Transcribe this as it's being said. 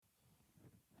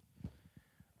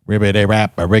Ribbity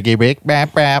rap, a riggy rick,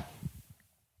 rap, rap.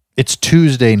 It's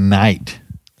Tuesday night.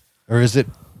 Or is it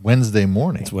Wednesday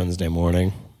morning? It's Wednesday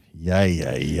morning.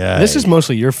 Yeah. This is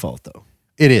mostly your fault, though.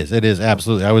 It is,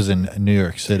 absolutely. I was in New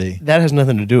York City. That has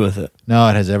nothing to do with it. No,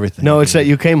 it has everything. No, it's that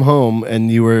you came home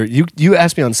and you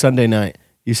asked me on Sunday night.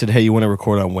 You said, hey, you want to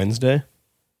record on Wednesday?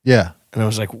 Yeah. And I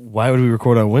was like, why would we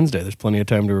record on Wednesday? There's plenty of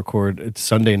time to record. It's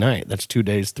Sunday night. That's 2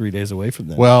 days, 3 days away from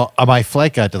that. Well, my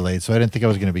flight got delayed, so I didn't think I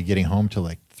was going to be getting home till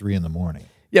like 3 a.m.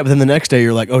 Yeah, but then the next day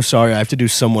you're like, oh, sorry, I have to do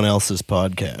someone else's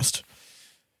podcast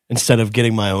instead of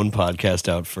getting my own podcast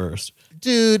out first.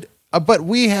 Dude, but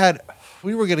we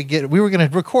were going to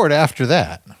record after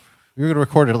that. We were going to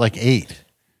record at like 8.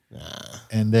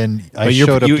 And then I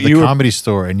showed up to the Comedy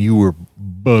Store and you were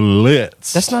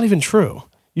blitz. That's not even true.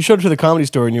 You showed up to the Comedy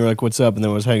Store and you were like, what's up? And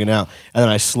then I was hanging out. And then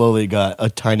I slowly got a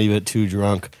tiny bit too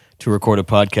drunk to record a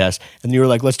podcast. And you were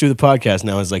like, let's do the podcast. And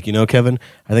I was like, you know, Kevin,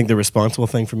 I think the responsible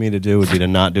thing for me to do would be to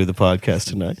not do the podcast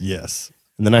tonight. Yes.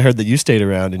 And then I heard that you stayed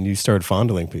around and you started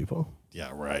fondling people. Yeah,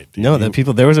 right. No, that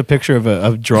people. There was a picture of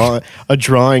a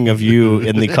drawing of you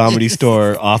in the Comedy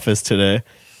Store office today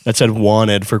that said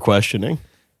 "wanted for questioning."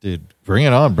 Dude, bring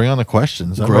it on. Bring on the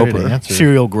questions. I'm ready to answer.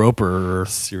 Serial groper.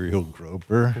 Serial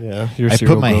groper. Yeah, I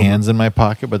put my hands in my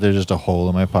pocket, but there's just a hole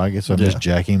in my pocket, so I'm just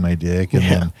jacking my dick, and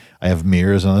then I have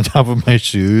mirrors on the top of my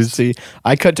shoes. See,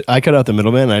 I cut out the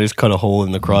middleman, and I just cut a hole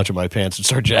in the crotch of my pants and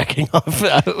start jacking off.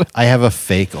 I have a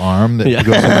fake arm that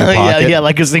goes in my pocket. yeah,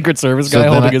 like a Secret Service guy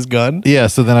holding his gun. Yeah,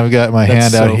 so then I've got my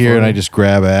hand out here, and I just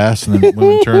grab ass, and then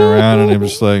when I turn around, and I'm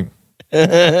just like...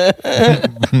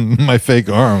 my fake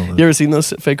arm. You ever seen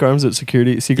those fake arms that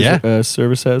Secret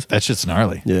Service has? That shit's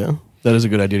gnarly. Yeah. That is a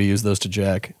good idea to use those to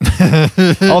jack.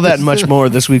 All that and much more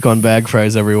this week on Bag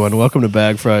Fries, everyone. Welcome to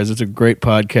Bag Fries. It's a great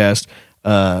podcast,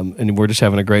 and we're just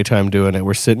having a great time doing it.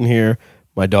 We're sitting here.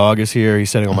 My dog is here.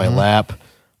 He's sitting on my lap.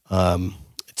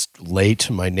 It's late.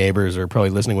 My neighbors are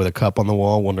probably listening with a cup on the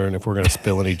wall, wondering if we're going to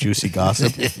spill any juicy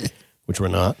gossip, which we're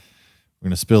not. We're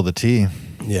going to spill the tea.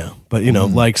 Yeah. But, you know,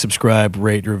 like, subscribe,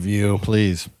 rate, review.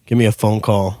 Please. Give me a phone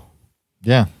call.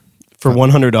 Yeah. For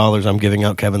 $100, I'm giving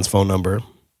out Kevin's phone number.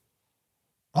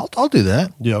 I'll do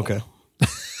that. Yeah, okay.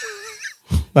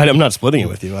 I'm not splitting it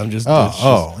with you. I'm just...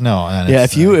 no. Yeah,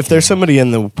 if there's somebody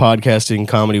in the podcasting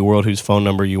comedy world whose phone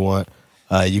number you want,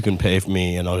 you can pay for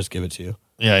me and I'll just give it to you.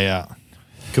 Yeah.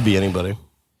 Could be anybody.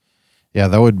 Yeah,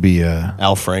 that would be...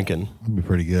 Al Franken. Would be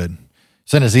pretty good.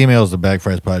 Send us emails to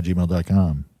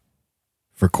bagfriespod@gmail.com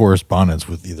for correspondence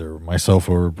with either myself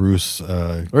or Bruce.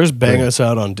 Or just bang us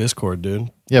out on Discord,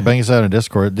 dude. Yeah, bang us out on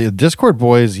Discord. The Discord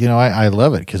boys, you know, I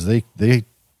love it because they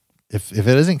if it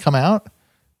doesn't come out,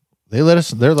 they let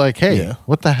us. They're like, hey,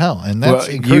 what the hell? And that's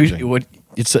encouraging.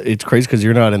 It's crazy because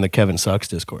you're not in the Kevin Sucks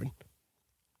Discord.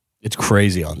 It's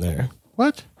crazy on there.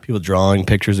 What? People drawing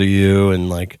pictures of you and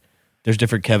like. There's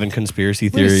different Kevin conspiracy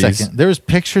theories. Wait a second. There's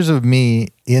pictures of me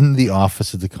in the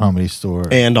office at the Comedy Store.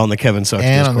 And on the Kevin Sucks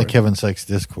Discord. And on the Kevin Sucks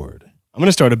Discord. I'm going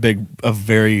to start a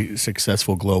very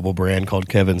successful global brand called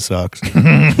Kevin Sucks.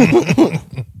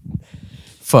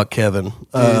 Fuck Kevin.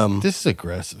 Dude, this is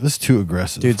aggressive. This is too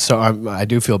aggressive. Dude, so I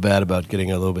do feel bad about getting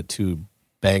a little bit too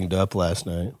banged up last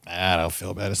night. I don't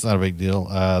feel bad. It's not a big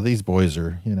deal. These boys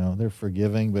are, you know, they're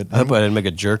forgiving. But I hope I didn't make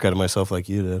a jerk out of myself like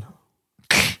you did.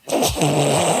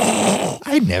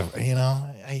 I never, you know,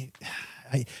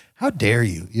 I how dare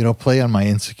you, you know, play on my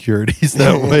insecurities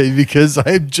that way because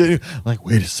I'm like,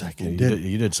 wait a second.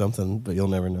 You did something, but you'll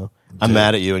never know. I'm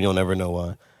mad at you and you'll never know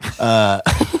why.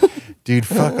 Dude,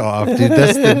 fuck off, dude.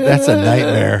 That's a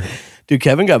nightmare. Dude,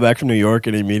 Kevin got back from New York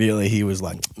and immediately he was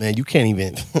like, man, you can't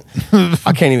even,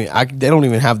 they don't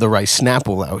even have the right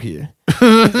Snapple out here.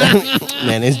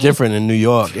 Man, it's different in New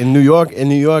York. In New York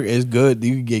is good.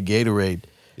 You can get Gatorade.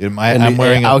 I'm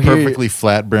wearing a perfectly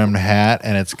flat brimmed hat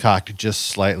and it's cocked just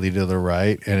slightly to the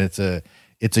right. And it's a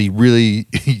really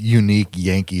unique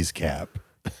Yankees cap.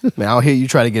 Man, out here you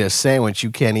try to get a sandwich,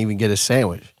 you can't even get a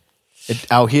sandwich.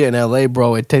 Out here in LA,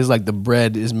 bro, it tastes like the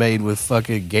bread is made with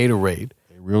fucking Gatorade.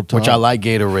 Real talk. Which I like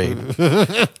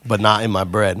Gatorade, but not in my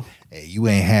bread. Hey, you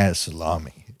ain't had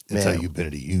salami. That's how you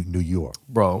been to New York.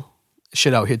 Bro,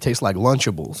 shit out here tastes like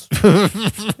Lunchables.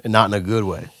 And not in a good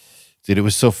way. Dude, it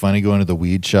was so funny going to the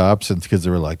weed shops and because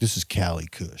they were like, this is Cali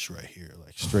Kush right here.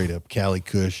 Like straight up Cali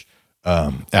Kush,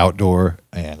 outdoor.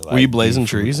 And like, were you blazing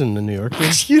trees in New York?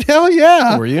 You hell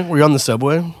yeah. Were you? Were you on the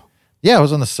subway? Yeah, I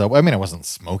was on the subway. I mean, I wasn't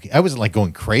smoking. I wasn't like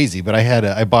going crazy, but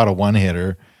I bought a one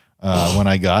hitter when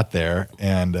I got there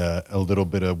and a little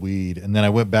bit of weed. And then I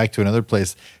went back to another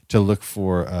place to look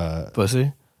for...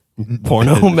 pussy?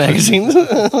 Porno magazines?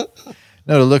 No,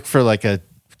 to look for like a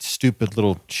stupid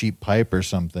little cheap pipe or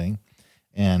something.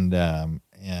 And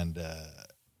and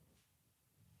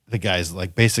the guys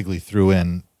like basically threw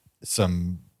in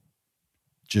some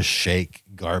just shake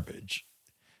garbage.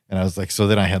 And I was like, so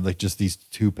then I had like just these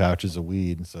 2 pouches of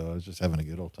weed. And so I was just having a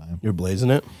good old time. You're blazing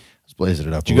it? I was blazing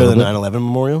it up. Did you go to the 9/11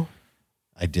 memorial?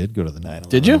 I did go to the 9/11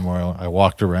 Did you? memorial. I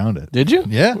walked around it. Did you?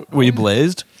 Yeah. Were you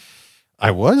blazed?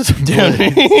 I was.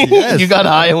 Yes. You got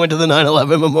high and went to the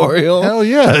 9/11 memorial? Hell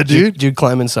yeah, dude. Did you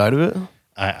climb inside of it?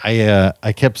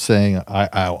 I kept saying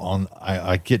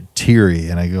I get teary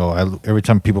and I go every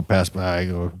time people pass by I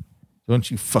go,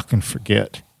 don't you fucking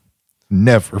forget,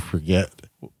 never forget.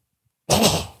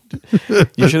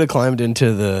 You should have climbed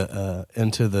into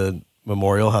the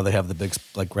memorial. How they have the big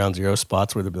like ground zero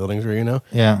spots where the buildings are. You know.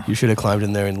 Yeah. You should have climbed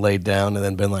in there and laid down and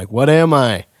then been like, "What am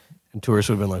I?" And tourists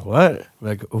would have been like, "What?"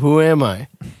 Like, "Who am I?"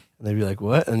 And they'd be like,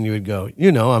 "What?" And you would go,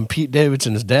 "I'm Pete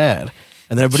Davidson's dad."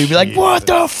 And then everybody would be like, "What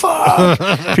the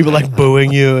fuck?" People like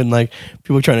booing you and like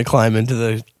people trying to climb into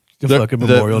the fucking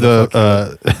memorial.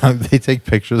 They take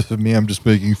pictures of me. I'm just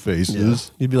making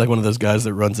faces. Yeah. You'd be like one of those guys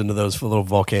that runs into those little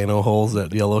volcano holes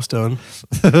at Yellowstone.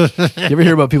 You ever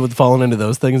hear about people falling into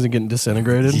those things and getting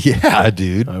disintegrated? Yeah,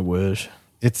 dude. I wish.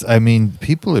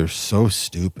 People are so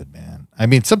stupid, man. I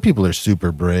mean, some people are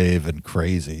super brave and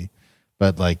crazy,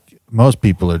 but like most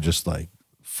people are just like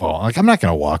fall. Like I'm not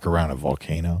going to walk around a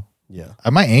volcano. Yeah.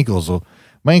 My ankles are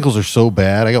so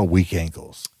bad. I got weak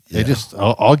ankles. Yeah.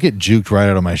 I'll get juked right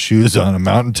out of my shoes on a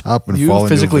mountaintop and fall into a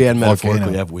physically and volcano.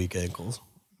 metaphorically have weak ankles.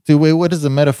 Dude, wait, what is the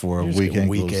metaphor of weak ankles?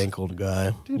 Weak-ankled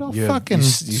guy. Dude,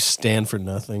 you stand for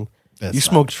nothing. That's you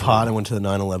smoked not pot true. and went to the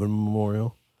 9/11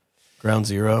 memorial. Ground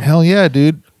Zero. Hell yeah,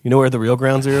 dude. You know where the real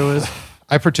Ground Zero is?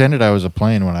 I pretended I was a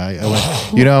plane when I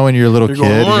went. You know, when you're a little kid,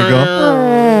 you're going.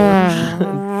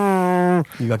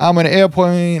 I'm an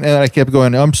airplane, and I kept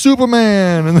going. I'm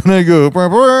Superman, and then I go. Brr,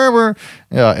 brr, brr.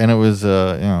 Yeah, and it was, it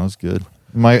was good.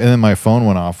 And then my phone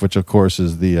went off, which of course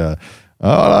is the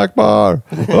Allah Akbar,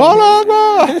 Allah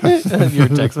Akbar. Your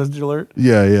text message alert.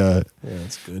 Yeah. Yeah,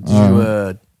 that's good. Did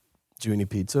you eat any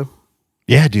pizza?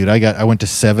 Yeah, dude. I went to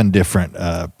 7 different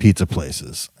pizza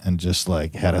places and just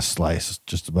like had a slice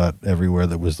just about everywhere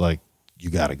that was like, you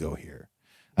got to go here.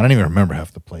 I don't even remember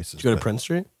half the places. Did you go to Prince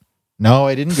Street? No,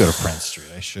 I didn't go to Prince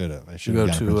Street. I should have. You go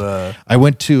to I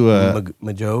went to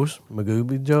Magooby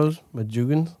Joe's,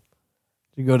 Majugans. Did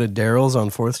you go to Daryl's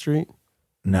on 4th Street?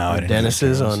 No, I didn't.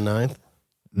 Dennis's on 9th?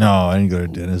 No, I didn't go to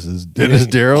Dennis's. Dennis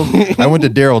Daryl? I went to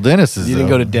Daryl Dennis's. You didn't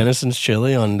go to Dennison's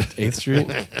Chili on 8th Street?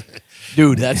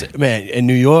 Dude, that's, man, in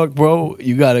New York, bro,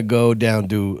 you got to go down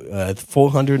to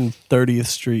 430th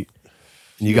Street.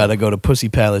 And you got to go to Pussy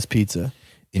Palace Pizza.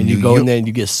 And you go in there and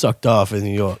you get sucked off in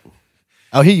New York.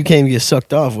 Out here, you can't even get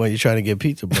sucked off while you're trying to get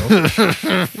pizza, bro.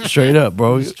 Straight up,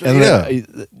 bro.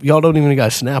 Y'all don't even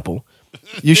got Snapple.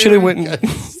 You should have went.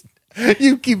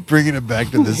 You keep bringing it back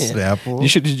to the Snapple.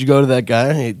 Did you go to that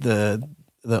guy, the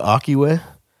Akiwe?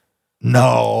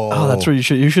 No. Oh, that's where you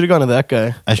should have gone to that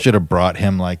guy. I should have brought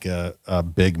him like a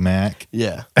Big Mac.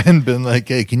 Yeah. And been like,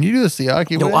 hey, can you do this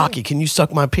Aki? Yo, Aki, can you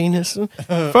suck my penis?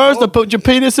 First, I put your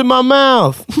penis in my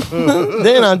mouth.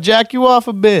 Then I jack you off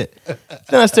a bit.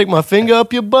 Then I stick my finger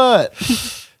up your butt.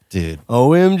 Dude.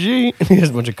 OMG. He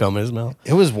has a bunch of cum in his mouth.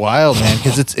 It was wild, man,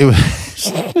 because it was.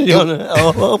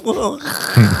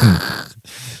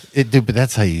 Dude, but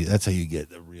that's how you get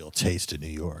the real taste of New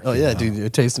York. Oh, yeah, dude, a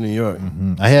taste of New York.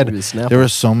 Mm-hmm. There were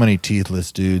so many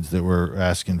teethless dudes that were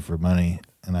asking for money,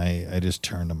 and I just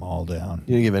turned them all down.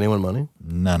 You didn't give anyone money?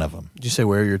 None of them. Did you say,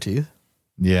 where are your teeth?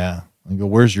 Yeah. I go,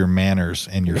 where's your manners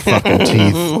and your fucking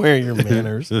teeth? Where are your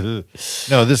manners?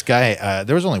 No, this guy,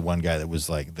 there was only one guy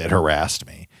that harassed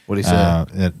me. What did he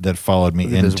say? That followed me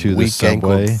into the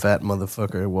subway. Fat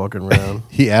motherfucker walking around.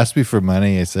 He asked me for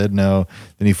money. I said no.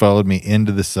 Then he followed me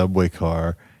into the subway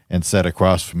car and sat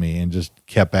across from me and just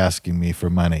kept asking me for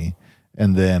money.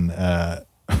 And then,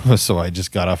 so I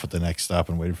just got off at the next stop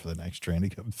and waited for the next train to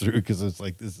come through because it's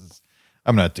like,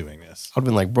 I'm not doing this. I'd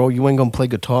been like, bro, you ain't gonna play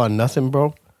guitar or nothing,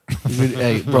 bro.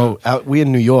 Hey, bro, we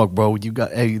in New York, bro.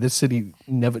 This city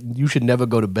you should never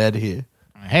go to bed here.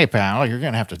 Hey, pal, you're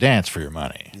gonna have to dance for your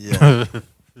money. Yeah.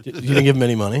 You didn't give him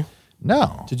any money?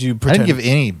 No. Did you? I didn't give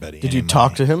anybody. Did you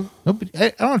talk to him? Nobody.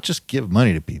 I don't just give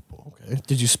money to people. Okay.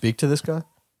 Did you speak to this guy?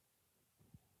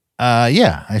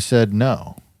 Yeah. I said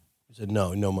no. You said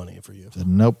no money for you. I said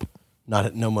nope.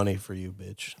 No money for you,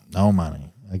 bitch. No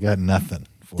money. I got nothing.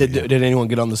 Did anyone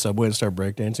get on the subway and start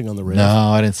breakdancing on the rails? No,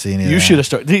 I didn't see any of that. You should have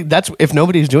started. That's if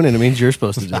nobody's doing it, it means you're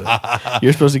supposed to do it.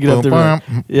 You're supposed to get up there.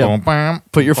 Yeah.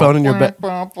 Put your phone in your back.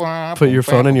 Put your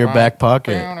phone in your back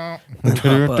pocket.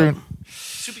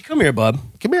 Soupy, come here, bud.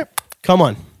 Come here. Come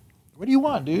on. What do you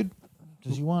want, dude? What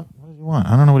does he want?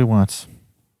 I don't know what he wants.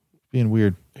 Being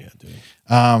weird. Yeah, dude.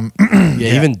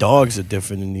 Yeah, even dogs are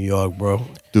different in New York, bro.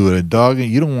 Dude, a dog,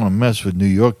 you don't want to mess with New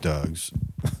York dogs.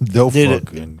 They'll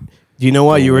fucking. Do you know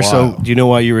why you were wild. Do you know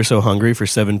why you were so hungry for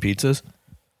 7 pizzas?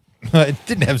 I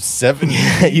didn't have 7.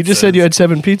 You just said you had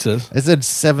 7 pizzas. I said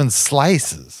 7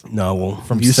 slices. No, well,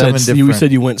 from you said you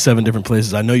said you went 7 different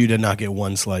places. I know you did not get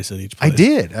 1 slice at each place. I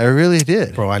did. I really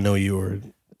did, bro. I know you were.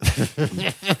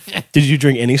 Did you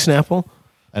drink any Snapple?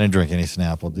 I didn't drink any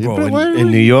Snapple, dude. Bro, in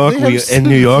New York,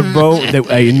 bro,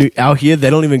 out here they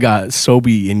don't even got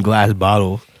Sobe in glass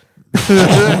bottles.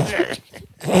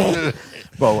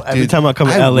 Bro, every time I come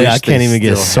to LA, I can't even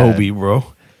get Sobe, bro.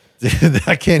 Dude,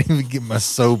 I can't even get my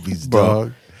Sobeys,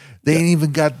 dog. They ain't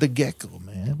even got the Gecko,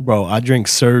 man. Bro, I drink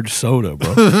Surge soda,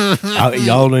 bro.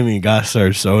 Y'all don't even got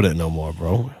Surge soda no more,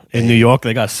 bro. In New York,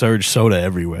 they got Surge soda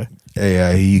everywhere.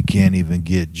 Hey, you can't even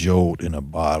get Jolt in a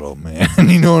bottle, man.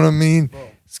 You know what I mean? Bro.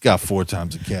 It's got 4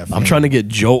 times the caffeine. I'm trying to get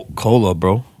Jolt Cola,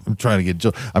 bro. I'm trying to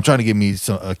get me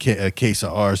a case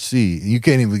of RC. You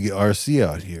can't even get RC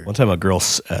out here. One time a girl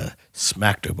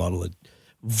smacked a bottle of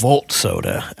Volt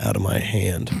soda out of my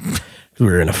hand because we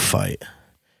were in a fight.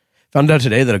 Found out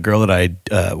today that a girl that I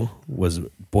was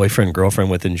boyfriend,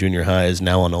 girlfriend with in junior high is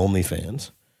now on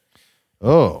OnlyFans.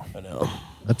 Oh. I know.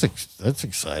 That's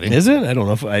exciting. Is it? I don't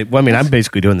know if I'm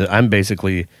basically doing this. I'm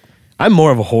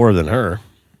more of a whore than her.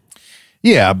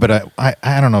 Yeah, but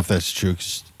I don't know if that's true.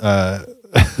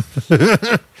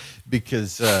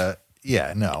 Because,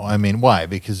 no. I mean, why?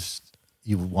 Because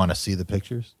you want to see the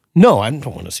pictures? No, I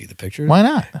don't want to see the pictures. Why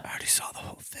not? I already saw the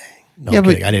whole thing. No, yeah,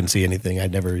 but I didn't see anything. I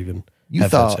never even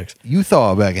had sex. You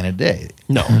thought back in the day.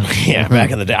 No, yeah,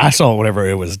 back in the day. I saw whatever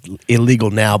it was illegal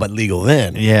now, but legal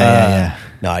then. Yeah.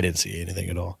 No, I didn't see anything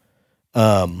at all.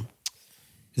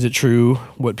 Is it true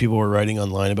what people were writing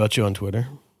online about you on Twitter?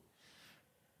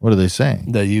 What are they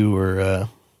saying? That you were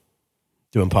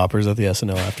doing poppers at the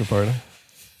SNL after party?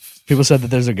 People said that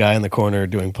there's a guy in the corner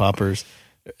doing poppers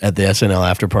at the SNL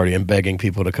after party and begging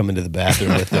people to come into the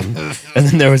bathroom with him. And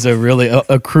then there was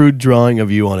a crude drawing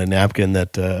of you on a napkin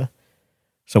that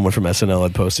someone from SNL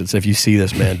had posted. So if you see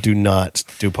this man, do not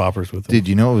do poppers with him. Dude,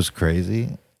 you know what was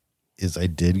crazy? Is I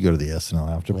did go to the SNL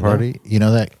after party. You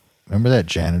know that? Remember that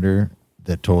janitor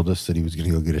that told us that he was going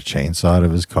to go get a chainsaw out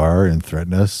of his car and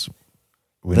threaten us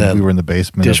when we were in the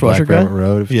basement of Black Rabbit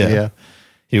Road? Yeah.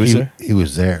 He was there? He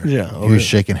was there. Yeah. He was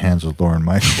shaking hands with Lorne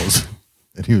Michaels.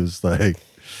 And he was like,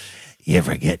 "You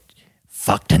ever get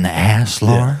fucked in the ass,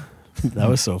 Lorne?" Yeah. That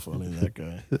was so funny, that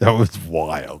guy. That was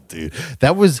wild, dude.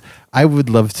 I would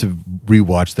love to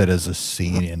rewatch that as a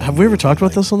scene. Have we ever talked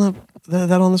about this on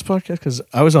that on this podcast? Because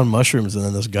I was on mushrooms and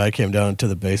then this guy came down into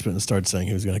the basement and started saying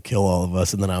he was going to kill all of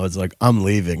us. And then I was like, "I'm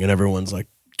leaving." And everyone's like,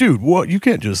 "Dude, what? You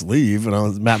can't just leave."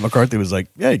 And Matt McCarthy was like,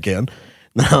 "Yeah, you can."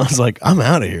 And I was like, "I'm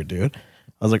out of here, dude."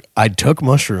 I was like, I took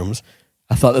mushrooms.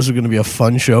 I thought this was going to be a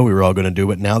fun show we were all going to do,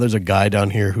 but now there's a guy down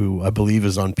here who I believe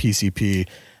is on PCP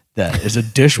that is a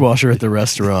dishwasher at the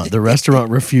restaurant. The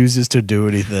restaurant refuses to do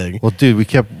anything. Well, dude, we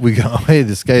go, "Hey,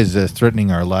 this guy is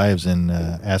threatening our lives and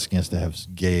asking us to have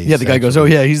gay." Yeah, the guy goes, "Oh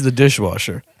yeah, he's the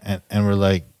dishwasher," and we're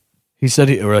like, he said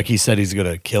he's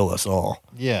going to kill us all.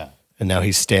 Yeah, and now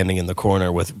he's standing in the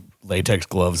corner with latex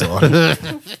gloves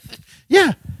on.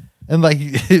 Yeah, and like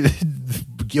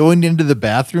going into the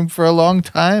bathroom for a long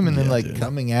time and then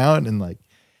coming out and like,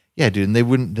 yeah, dude, and they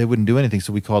wouldn't do anything.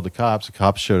 So we called the cops. The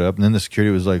cops showed up, and then the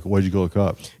security was like, "Why'd you call the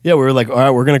cops?" Yeah, we were like, "All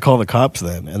right, we're gonna call the cops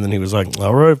then." And then he was like,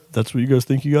 "All right, that's what you guys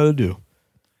think you got to do."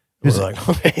 We're like,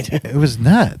 "Okay." It was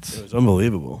nuts. It was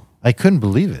unbelievable. I couldn't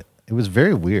believe it. It was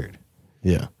very weird.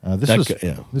 Yeah,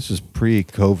 this was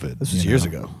pre-COVID. This was years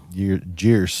ago.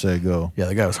 Years ago. Yeah,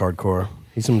 the guy was hardcore.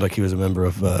 He seemed like he was a member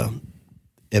of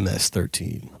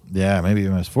MS-13. Yeah, maybe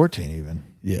MS-14 even.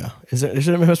 Yeah. Is it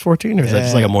MS-14 or is that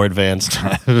just like a more advanced?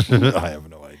 I have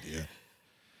no idea.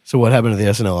 So what happened to the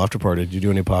SNL after party? Did you do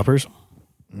any poppers?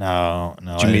 No.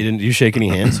 Did you shake any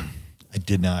hands? I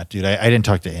did not, dude. I didn't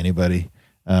talk to anybody.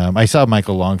 I saw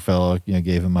Michael Longfellow,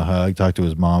 gave him a hug, talked to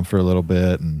his mom for a little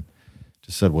bit and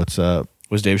just said, "What's up?"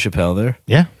 Was Dave Chappelle there?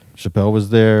 Yeah. Chappelle was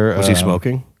there. Was he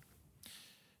smoking?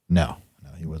 No,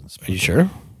 he wasn't smoking. Are you sure?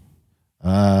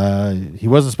 He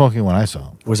wasn't smoking when I saw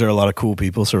him. Was there a lot of cool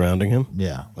people surrounding him?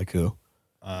 Yeah. Like who?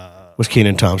 Was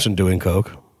Kenan Thompson doing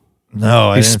coke?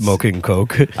 No, he's smoking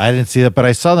coke. I didn't see that, but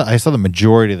I saw the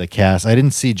majority of the cast. I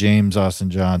didn't see James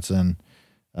Austin Johnson,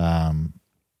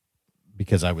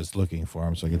 because I was looking for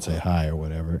him so I could say hi or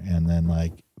whatever. And then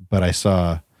but I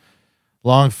saw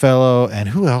Longfellow, and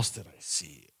who else did I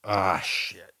see?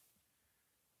 Shit.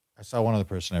 I saw one other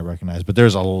person I recognized, but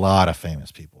there's a lot of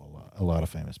famous people. A lot of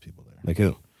famous people there. Like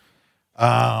who?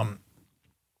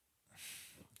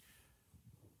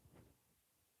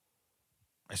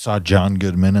 I saw John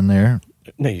Goodman in there.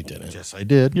 No, you didn't. Yes, I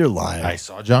did. You're lying. I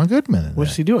saw John Goodman in there.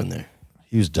 What's he doing there?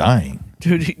 He was dying.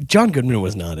 Dude, John Goodman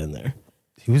was not in there.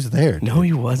 He was there. Dude. No,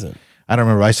 he wasn't. I don't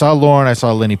remember. I saw Lauren. I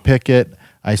saw Lenny Pickett.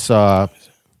 I saw...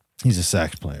 He's a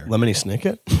sax player. Lemony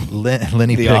Snicket?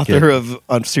 Lenny the Pickett. author of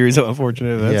A Series of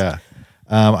Unfortunate Events. Yeah.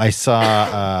 I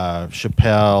saw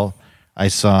Chappelle. I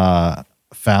saw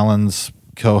Fallon's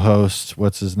co-host.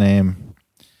 What's his name?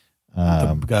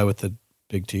 The guy with the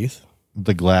big teeth?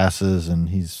 The glasses, and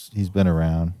he's been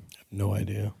around. I have no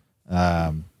idea.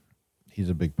 He's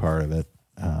a big part of it.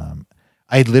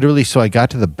 I literally, so I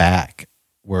got to the back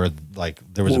where like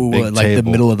there was a big like table.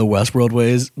 the middle of the Westworld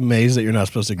maze that you're not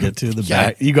supposed to get to. The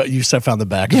back, you found the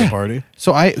back of the party.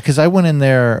 So because I went in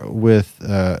there with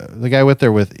the guy I went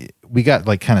there with. We got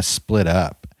like kind of split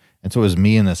up, and so it was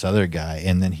me and this other guy,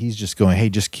 and then he's just going, "Hey,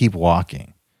 just keep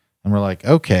walking," and we're like,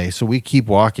 "Okay." So we keep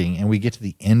walking, and we get to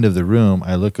the end of the room.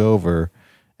 I look over,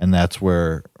 and that's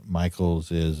where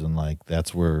Michaels is, and like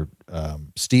that's where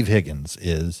Steve Higgins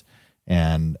is.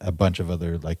 And a bunch of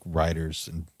other like writers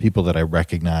and people that I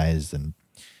recognized,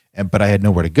 but I had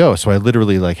nowhere to go, so I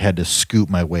literally like had to scoot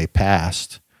my way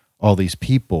past all these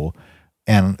people.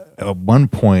 And at one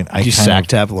point, I sack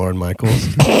tap Lorne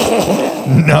Michaels.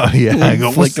 No, yeah, I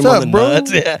go, "What's up, bro?"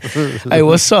 Yeah. Hey,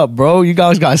 what's up, bro? You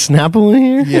guys got Snapple in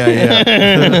here? Yeah.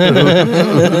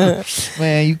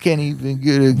 Man, you can't even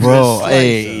get a bro.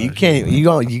 Hey, you can't.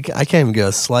 I can't even get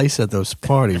a slice at those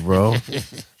party, bro.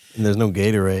 And there's no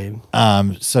Gatorade.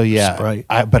 So yeah, Sprite.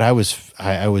 But I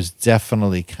was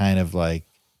definitely kind of like,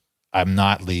 I'm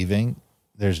not leaving.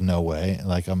 There's no way.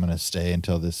 Like I'm gonna stay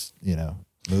until this,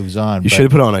 moves on. You should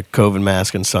have put on a COVID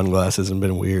mask and sunglasses and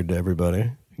been weird to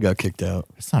everybody. You got kicked out.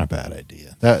 It's not a bad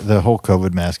idea. The whole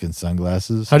COVID mask and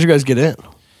sunglasses. How'd you guys get in?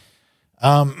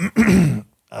 One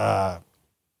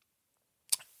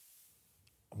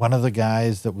of the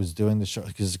guys that was doing the show,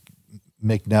 because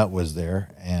McNutt was there,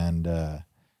 and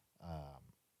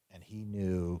he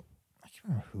knew. I can't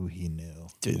remember who he knew.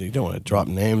 Dude, you don't want to drop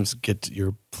names. Get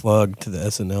your plug to the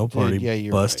SNL party. Yeah,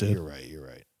 you're busted. Right. You're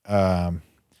right.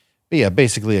 But yeah,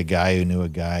 basically a guy who knew a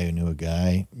guy who knew a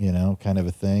guy, kind of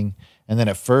a thing. And then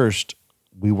at first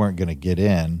we weren't going to get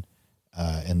in,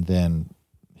 and then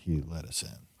he let us in.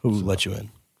 Who let you in?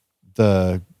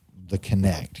 The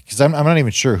Connect, because I'm not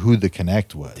even sure who the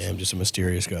Connect was. Damn, just a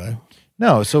mysterious guy.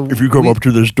 No, so if you come up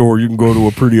to this door, you can go to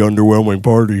a pretty underwhelming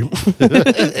party.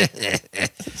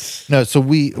 No, so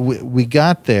we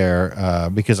got there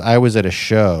because I was at a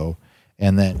show,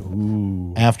 and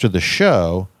then after the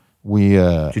show, we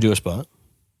did you do a spot?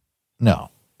 No,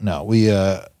 we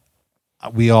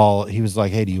all. He was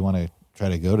like, "Hey, do you want to try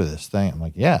to go to this thing?" I'm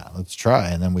like, "Yeah, let's try."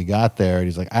 And then we got there, and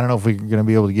he's like, "I don't know if we're going to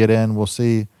be able to get in. We'll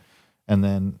see." And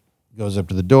then goes up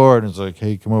to the door and is like,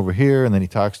 "Hey, come over here." And then he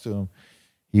talks to him.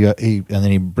 And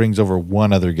then he brings over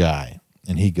one other guy,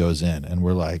 and he goes in, and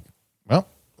we're like, "Well,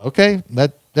 okay,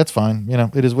 that's fine.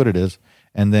 It is what it is."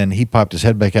 And then he popped his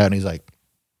head back out, and he's like,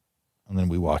 and then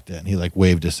we walked in. He like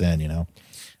waved us in,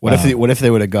 What if they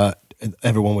would have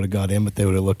everyone would have got in, but they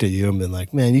would have looked at you and been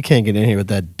like, "Man, you can't get in here with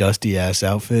that dusty ass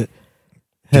outfit."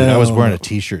 Dude, I was wearing a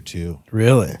t-shirt too.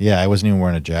 Really? Yeah, I wasn't even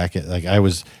wearing a jacket. Like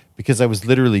because I was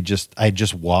literally I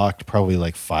just walked probably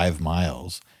like 5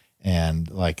 miles,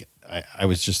 and like I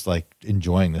was just like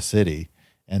enjoying the city.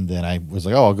 And then I was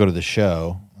like, "Oh, I'll go to the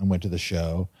show." I went to the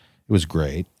show. It was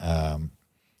great.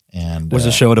 And was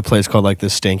the show at a place called like the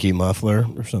Stanky Muffler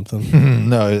or something?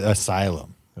 No,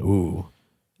 Asylum. Ooh.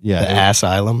 Yeah. The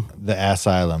Asylum? The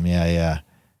Asylum, yeah.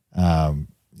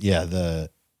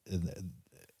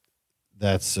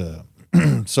 That's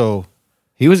so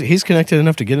he's connected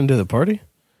enough to get into the party?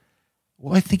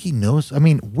 Well, I think he knows. I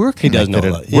mean, we're connected. He does know a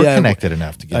lot. We're connected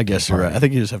enough to get. I guess you're right. I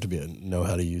think you just have to know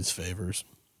how to use favors.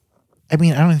 I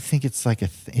mean, I don't think it's like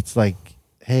it's like,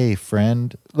 "Hey,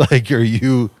 friend, like, are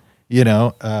you,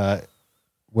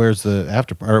 where's the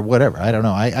after or whatever?" I don't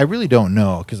know. I really don't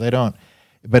know because I don't.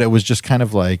 But it was just kind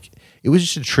of like it was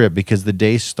just a trip because the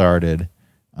day started.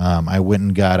 I went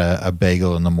and got a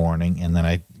bagel in the morning, and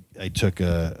then I took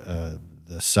the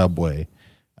subway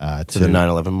to the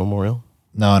 9/11 memorial.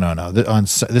 No.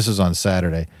 This is on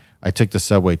Saturday. I took the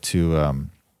subway to,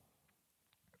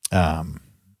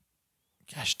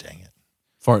 gosh dang it,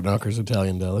 Fart Knockers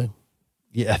Italian Deli.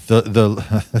 Yeah,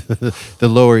 the the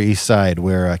Lower East Side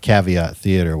where Caveat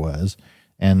Theater was,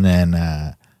 and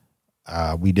then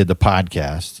we did the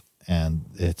podcast, and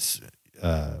it's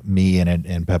me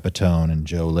and Pepitone and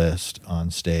Joe List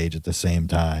on stage at the same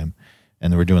time,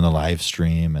 and we're doing the live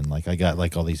stream, and like I got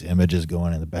like all these images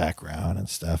going in the background and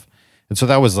stuff. And so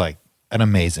that was like an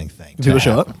amazing thing. Did people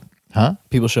show up? Huh?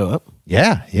 People show up?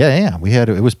 Yeah.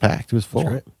 It was packed. It was full.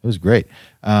 It was great.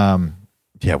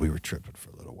 Yeah, we were tripping for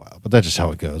a little while, but that's just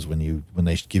how it goes when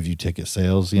they give you ticket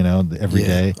sales, every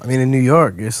day. I mean, in New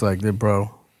York, it's like,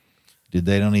 bro. Dude,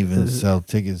 they don't even sell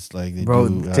tickets like they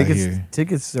do here.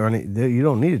 Tickets aren't. You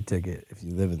don't need a ticket if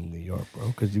you live in New York, bro,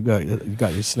 because you got your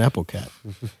Snapple cap,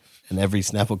 and every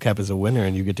Snapple cap is a winner,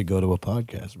 and you get to go to a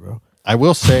podcast, bro. I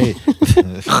will say,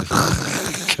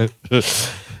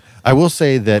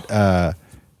 that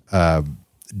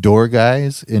door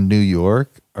guys in New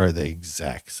York are the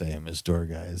exact same as door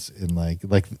guys in like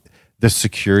the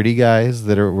security guys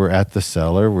that were at the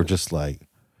cellar were just like.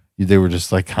 They were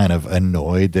just like kind of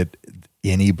annoyed that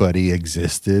anybody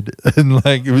existed, and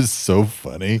like it was so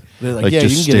funny. They're like, yeah,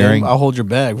 just you can get in. I'll hold your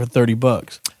bag for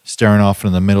 $30. Staring off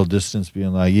in the middle distance,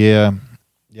 being like, yeah,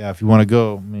 if you want to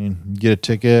go, I mean, get a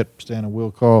ticket, stand a will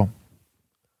call.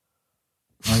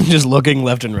 Just looking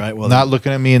left and right, not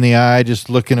looking at me in the eye,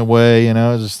 just looking away.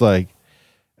 Just like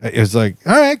it was like,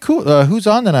 all right, cool. Who's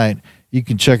on tonight? You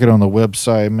can check it on the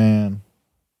website, man.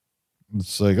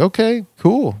 It's like, okay,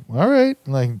 cool, all right,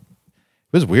 like.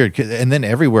 It was weird, and then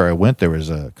everywhere I went, there was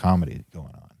a comedy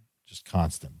going on, just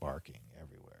constant barking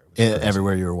everywhere.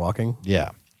 Everywhere you were walking,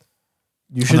 yeah.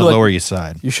 You should on the Lower East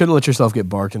Side. You should have let yourself get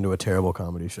barked into a terrible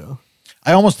comedy show.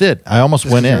 I almost did. I almost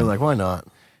went in. Like, why not?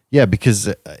 Yeah, because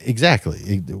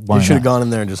exactly. Why you should have gone in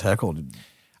there and just heckled.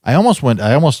 I almost went.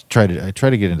 I tried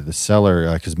to get into the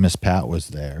cellar because Miss Pat was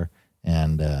there,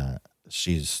 and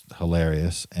she's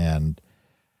hilarious, and.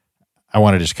 I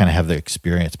wanted to just kind of have the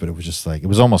experience, but it was just like, it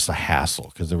was almost a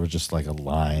hassle because there was just like a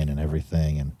line and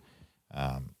everything. And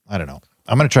I don't know.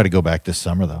 I'm going to try to go back this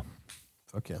summer though.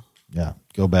 Fuck yeah. Yeah.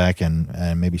 Go back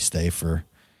and maybe stay for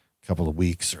a couple of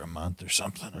weeks or a month or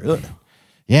something. Really?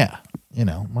 Yeah.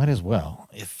 Might as well.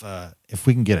 If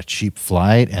we can get a cheap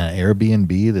flight and an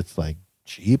Airbnb that's like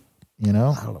cheap, I don't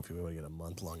know if you would get a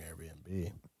month-long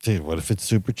Airbnb. Dude, what if it's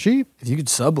super cheap? If you could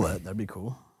sublet, that'd be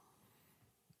cool.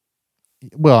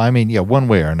 Well, I mean, yeah, one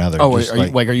way or another. Oh,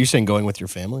 are you saying going with your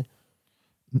family?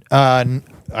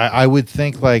 I would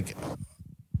think like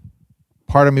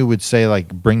part of me would say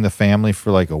like bring the family for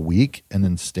like a week and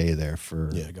then stay there for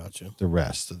the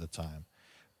rest of the time.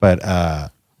 But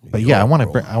yeah, I want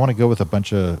to go with a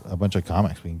bunch of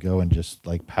comics. We can go and just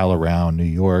like pal around New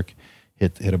York,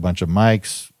 hit a bunch of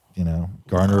mics,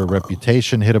 garner a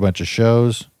reputation, hit a bunch of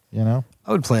shows. I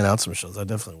would plan out some shows. I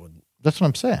definitely would. That's what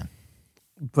I'm saying.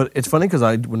 But it's funny because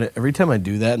every time I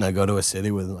do that and I go to a city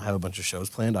with have a bunch of shows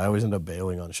planned, I always end up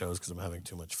bailing on shows because I'm having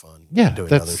too much fun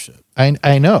doing other shit.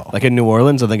 I know. Like in New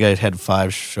Orleans, I think I had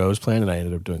 5 shows planned and I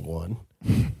ended up doing 1.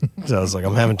 So I was like,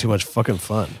 I'm having too much fucking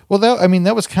fun. Well,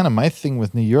 that was kind of my thing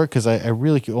with New York because I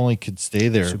really could stay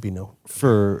there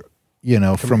for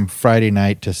from Friday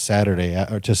night to Saturday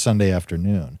or to Sunday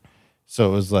afternoon.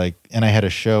 So it was like, and I had a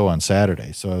show on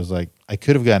Saturday, so I was like, I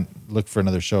could have looked for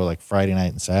another show like Friday night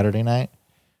and Saturday night.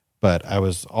 But I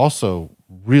was also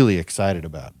really excited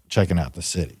about checking out the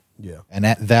city. Yeah. And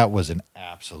that was an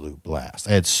absolute blast.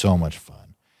 I had so much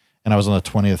fun. And I was on the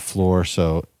 20th floor.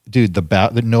 So, dude,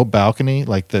 the no balcony,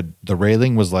 like the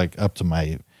railing was like up to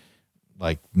my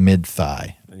like mid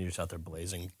thigh. And you're just out there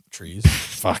blazing trees.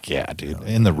 Fuck yeah, dude.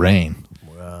 In the rain.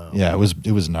 Wow. Yeah,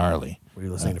 it was gnarly. Were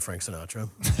you listening to Frank Sinatra?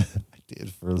 I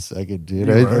did for a second, dude.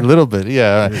 A little bit,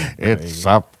 yeah. It's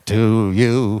up to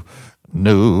you.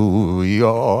 New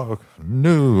York.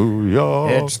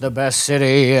 It's the best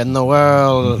city in the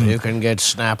world. You can get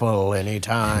Snapple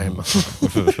anytime.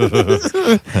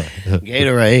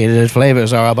 Gatorade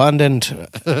flavors are abundant,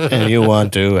 and you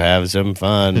want to have some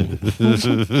fun.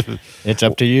 It's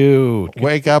up to you.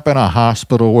 Wake up in a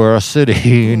hospital where a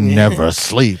city never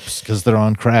sleeps because they're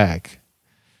on crack.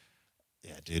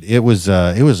 Yeah, dude, it was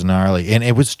gnarly, and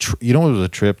it was. What was a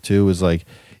trip too? Was like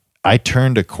I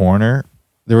turned a corner.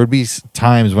 There would be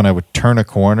times when I would turn a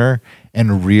corner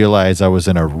and realize I was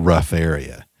in a rough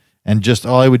area. And just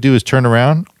all I would do is turn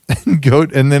around and go,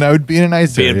 and then I would be in a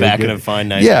nice area. Being back in a fine,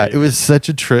 nice area. It was such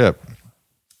a trip.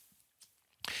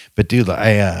 But dude,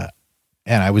 it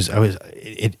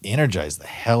energized the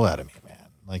hell out of me, man.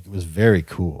 Like it was very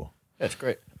cool. That's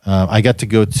great. I got to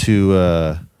go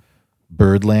to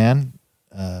Birdland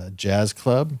Jazz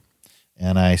Club.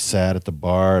 And I sat at the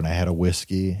bar and I had a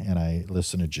whiskey and I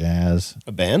listened to jazz.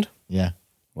 A band? Yeah.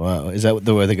 Wow. Is that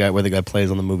where the guy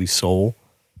plays on the movie Soul?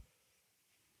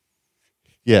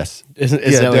 Yes. Is that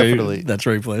definitely. That's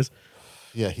where he plays?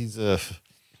 Yeah, he's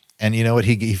and you know what?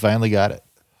 He finally got it.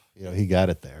 He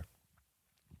got it there.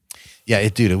 Yeah,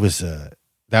 it was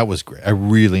that was great. I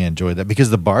really enjoyed that because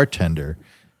the bartender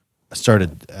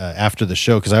started after the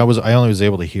show because I only was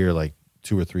able to hear like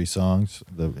 2 or 3 songs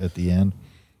at the end.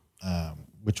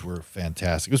 which were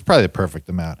fantastic. It was probably the perfect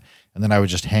amount. And then I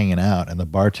was just hanging out, and the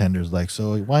bartender's like,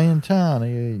 "So why in town? Are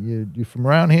you from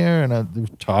around here?" And I'm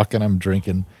talking, I'm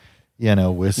drinking,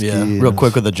 whiskey. Yeah, real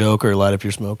quick with a joke or light up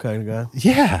your smoke kind of guy.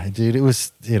 Yeah, dude, it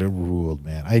ruled,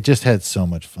 man. I just had so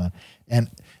much fun. And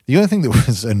the only thing that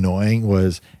was annoying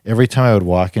was every time I would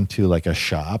walk into like a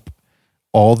shop,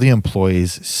 all the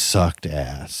employees sucked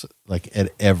ass, like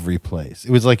at every place.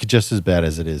 It was like just as bad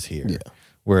as it is here. Yeah.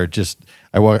 Where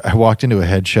I walked into a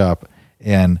head shop,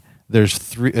 and there's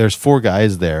 4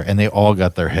 guys there, and they all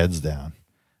got their heads down.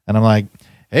 And I'm like,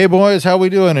 "Hey boys, how we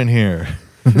doing in here?"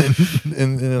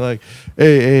 and they're like,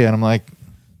 hey, and I'm like,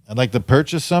 "I'd like to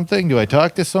purchase something. Do I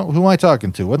talk to who am I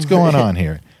talking to? What's going on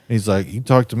here?" And he's like, "You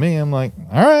talk to me." I'm like,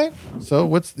 "All right. So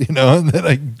what's," and then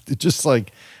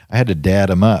I had to dad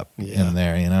him up in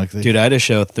there, Dude, I had a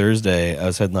show Thursday. I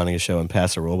was headlining a show in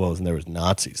Paso Robles, and there was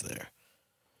Nazis there.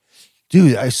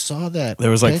 Dude, I saw that.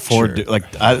 There was like 4,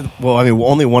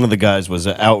 only one of the guys was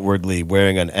outwardly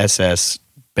wearing an SS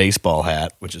baseball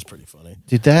hat, which is pretty funny.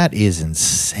 Dude, that is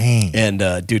insane.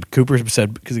 And dude, Cooper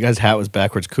said, because the guy's hat was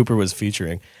backwards, Cooper was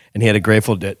featuring, and he had a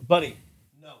Grateful Dead. Buddy,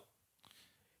 no.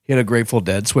 He had a Grateful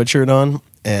Dead sweatshirt on,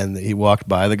 and he walked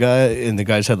by the guy, and the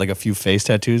guy's had like a few face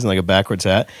tattoos and like a backwards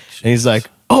hat. And he's like,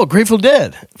 "Oh, Grateful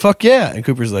Dead. Fuck yeah." And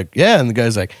Cooper's like, "Yeah." And the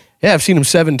guy's like, "Yeah, I've seen him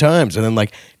 7 times." And then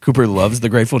like Cooper loves the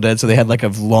Grateful Dead, so they had like a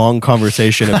long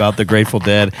conversation about the Grateful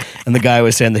Dead. And the guy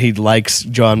was saying that he likes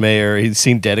John Mayer. He's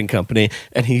seen Dead and Company,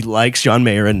 and he likes John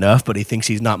Mayer enough, but he thinks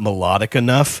he's not melodic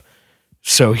enough.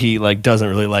 So he like doesn't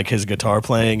really like his guitar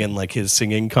playing and like his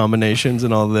singing combinations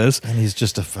and all this. And he's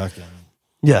just a fucking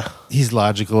yeah. He's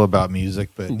logical about music,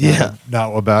 but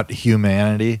not about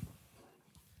humanity.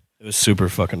 It was super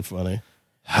fucking funny.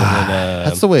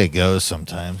 That's the way it goes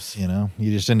sometimes, You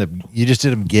just end up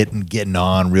getting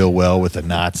on real well with a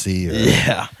Nazi.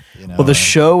 Or, well, the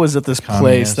show was at this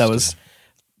place that was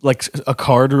like a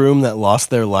card room that lost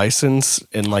their license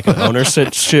in like an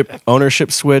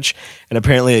ownership switch, and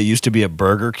apparently it used to be a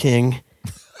Burger King,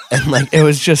 and like it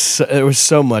was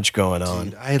so much going on.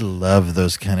 Dude, I love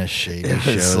those kind of shady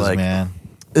shows, man.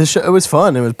 It was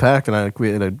fun. It was packed, and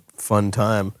we had a fun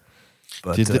time.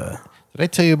 But did I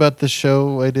tell you about the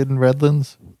show I did in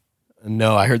Redlands?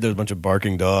 No, I heard there was a bunch of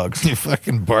barking dogs.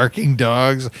 Fucking barking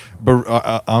dogs.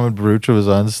 Ahmed Barucha was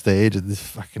on stage, and these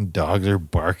fucking dogs are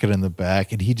barking in the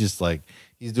back, and he just like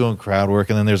he's doing crowd work,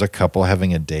 and then there's a couple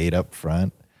having a date up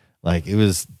front. Like it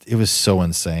was so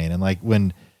insane, and like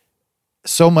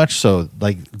so much so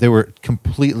like they were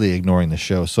completely ignoring the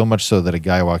show. So much so that a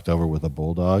guy walked over with a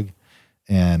bulldog,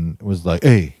 and was like,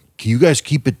 "Hey, can you guys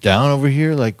keep it down over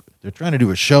here? Like they're trying to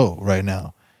do a show right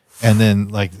now." And then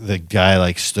like the guy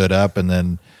like stood up, and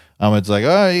then Ahmed's like,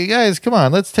 "Oh, you guys, come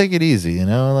on, let's take it easy.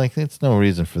 Like it's no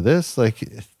reason for this." Like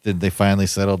they finally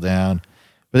settled down,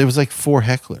 but it was like 4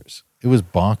 hecklers. It was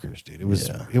bonkers, dude. It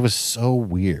was so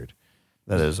weird.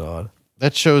 That is odd.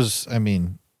 That shows, I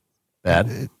mean,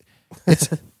 bad.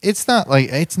 It's not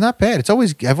bad.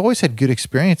 I've always had good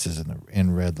experiences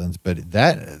in Redlands, but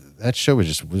that show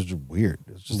was weird.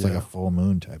 It was just like a full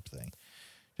moon type thing.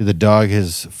 The dog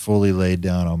has fully laid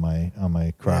down on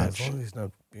my crotch. Yeah, as long as he's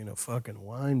not being a fucking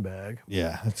wine bag.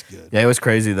 Yeah, that's good. Yeah, it was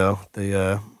crazy though.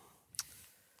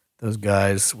 Those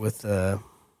guys with the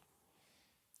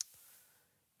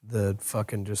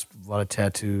fucking just a lot of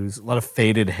tattoos, a lot of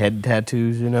faded head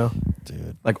tattoos,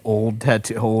 dude, like old head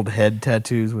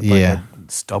tattoos with like a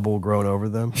stubble growing over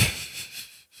them.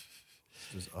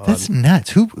 That's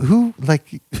nuts. Who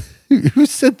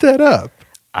set that up?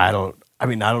 I don't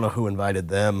know who invited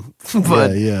them, but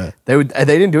they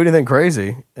didn't do anything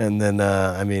crazy. And then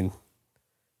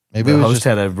maybe the host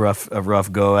had a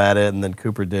rough go at it, and then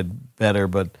Cooper did better,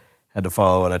 but had to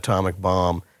follow an atomic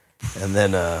bomb. And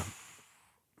then I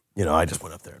just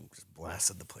went up there and just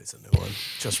blasted the place a new one.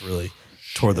 Just really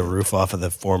tore the roof off of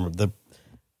the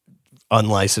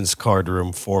unlicensed card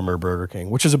room former Burger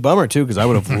King, which is a bummer too, because I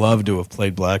would have loved to have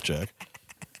played blackjack.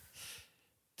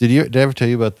 Did I ever tell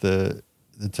you about the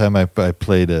time I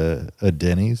played a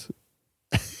Denny's?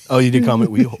 Oh, you did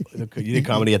comedy. You did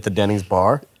comedy at the Denny's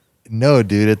bar? No,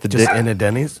 dude, in a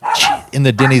Denny's? In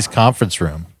the Denny's conference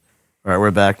room. All right,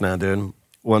 we're back now, dude.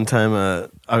 One time,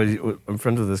 I'm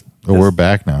friends with this. Oh, we're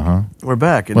back now, huh? We're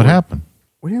back. What happened?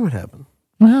 What do you mean what happened?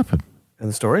 What happened? In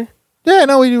the story? Yeah,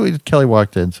 no, Kelly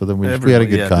walked in, so then we had a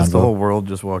good convo. The whole world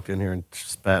just walked in here and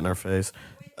spat in our face.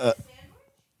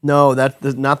 No, that's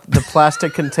not the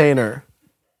plastic container.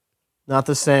 Not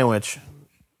the sandwich.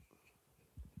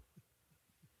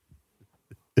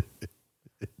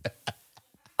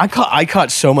 I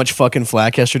caught so much fucking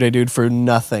flack yesterday, dude, for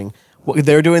nothing.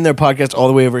 They were doing their podcast all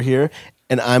the way over here,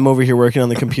 and I'm over here working on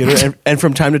the computer, and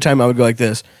from time to time I would go like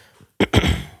this.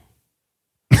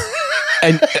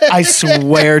 And I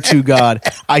swear to God,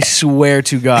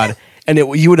 and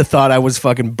you would have thought I was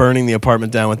fucking burning the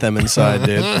apartment down with them inside,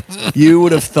 dude. You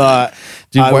would have thought,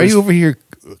 dude. Why are you over here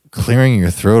clearing your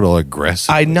throat all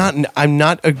aggressively? I'm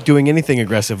not doing anything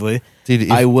aggressively.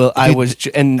 Dude,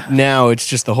 and now it's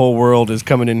just the whole world is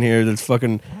coming in here. There's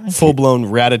fucking full blown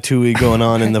ratatouille going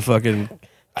on in the fucking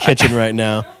kitchen right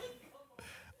now.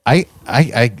 I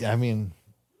mean,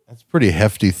 that's pretty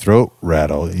hefty throat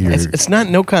rattle. It's not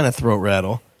no kind of throat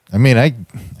rattle. I mean, I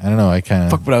don't know. I kind of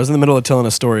fuck, but I was in the middle of telling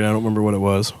a story and I don't remember what it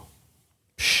was.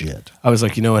 Shit. I was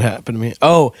like, you know what happened to me?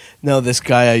 Oh no, this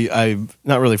guy. I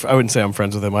not really. I wouldn't say I'm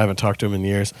friends with him. I haven't talked to him in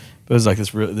years. But it was like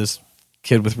this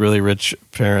kid with really rich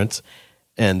parents,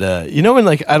 and you know, when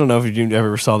like I don't know if you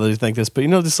ever saw this, think this, but you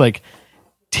know, this like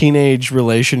teenage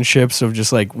relationships of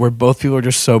just like where both people are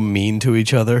just so mean to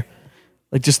each other.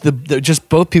 Like just just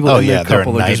both people in their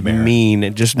couple are just mean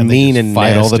and mean and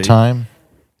fight nasty all the time.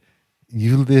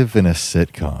 You live in a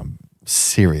sitcom.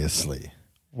 Seriously.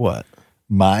 What?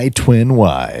 My Twin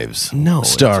Wives. No,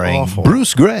 starring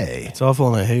Bruce Gray. It's awful,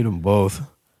 and I hate them both.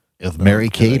 With Mary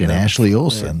Kate and Ashley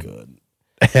Olsen. Good.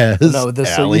 As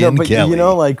Allie and Kelly. You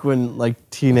know, like when like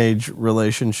teenage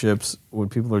relationships when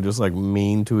people are just like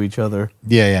mean to each other.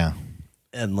 Yeah.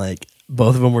 And like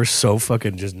both of them were so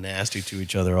fucking just nasty to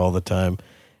each other all the time.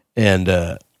 And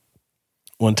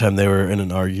one time they were in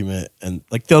an argument, and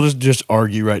like they'll just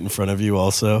argue right in front of you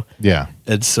also. Yeah.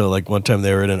 And so like one time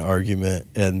they were in an argument,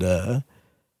 and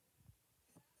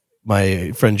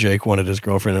my friend Jake wanted his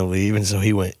girlfriend to leave, and so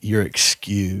he went, "You're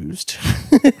excused."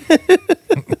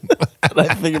 And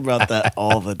I think about that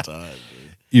all the time.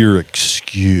 Dude. You're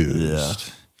excused.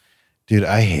 Yeah. Dude,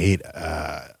 I hate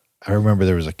I remember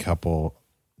there was a couple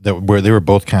where they were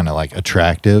both kind of like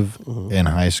attractive in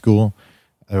high school.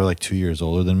 They were like 2 years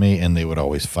older than me, and they would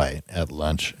always fight at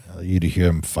lunch. You'd hear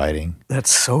them fighting.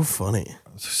 That's so funny.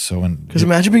 Because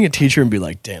imagine being a teacher and be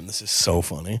like, "Damn, this is so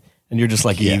funny," and you're just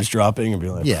like eavesdropping and be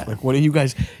like, like, what are you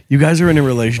guys? You guys are in a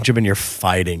relationship and you're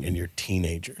fighting and you're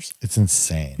teenagers. It's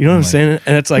insane. You know what I'm saying?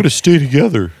 And it's like, we gotta stay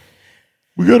together.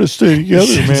 We gotta stay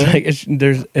together, man.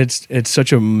 It's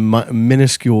such a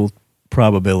minuscule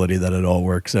probability that it all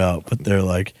works out, but they're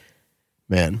like,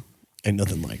 man, ain't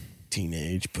nothing like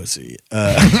teenage pussy.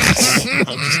 I'm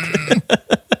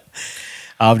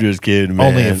just kidding, man.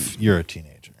 Only if you're a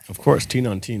teenager. Of course, teen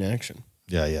on teen action.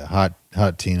 Yeah. Hot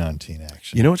teen on teen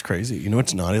action. You know what's crazy? You know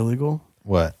what's not illegal?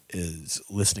 What? Is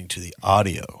listening to the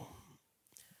audio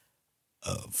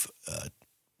of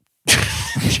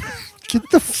get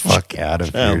the fuck out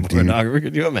of here, dude.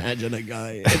 Could you imagine a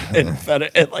guy in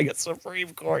like a Supreme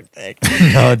Court thing?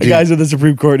 No, the guy's in the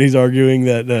Supreme Court and he's arguing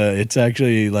that it's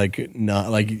actually like not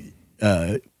like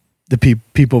the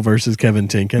people versus Kevin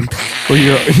Tinkin, where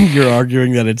you're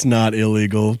arguing that it's not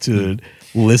illegal to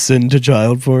listen to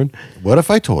child porn. What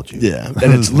if I told you? Yeah,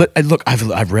 and it's look.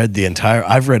 I've read the entire.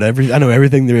 I've read everything. I know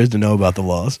everything there is to know about the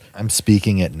laws. I'm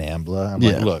speaking at NAMBLA. I'm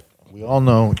like, look, we all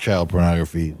know child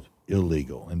pornography is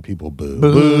illegal, and people boo. And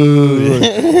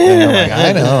I'm like,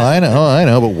 I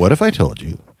know. But what if I told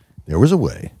you there was a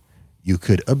way you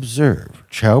could observe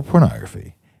child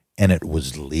pornography, and it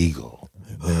was legal?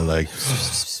 And they're like,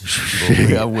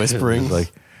 whispering.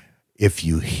 Like, if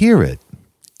you hear it,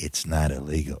 it's not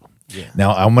illegal. Yeah.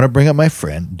 Now, I'm going to bring up my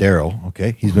friend, Daryl,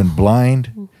 okay? He's been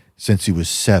blind since he was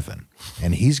 7,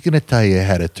 and he's going to tell you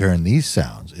how to turn these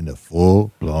sounds into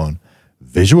full-blown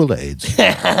visual aids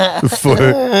visual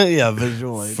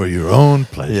aids. For your own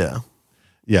pleasure. Yeah.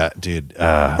 Yeah, dude.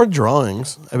 Or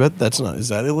drawings. I bet that's not. Is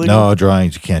that illegal? No,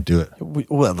 drawings, you can't do it.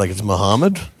 What, like it's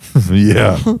Muhammad?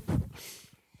 Yeah.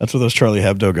 That's what those Charlie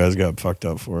Hebdo guys got fucked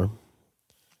up for.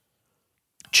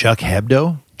 Chuck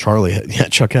Hebdo? Chuck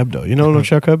Hebdo. You know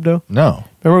Chuck Hebdo? No.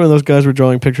 Remember when those guys were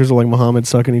drawing pictures of like Muhammad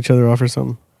sucking each other off or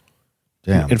something?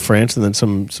 Damn. In France, and then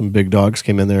some big dogs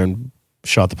came in there and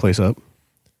shot the place up.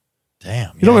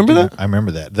 Damn. You don't remember that? I remember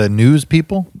that. The news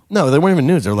people? No, they weren't even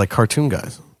news. They were like cartoon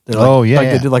guys. They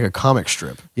did like a comic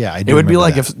strip. Yeah, I do. It would be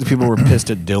like if the people were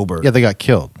pissed at Dilbert. Yeah, they got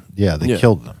killed. Yeah, they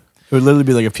killed them. It would literally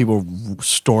be like if people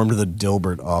stormed the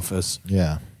Dilbert office.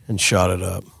 Yeah. And shot it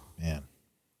up. Yeah.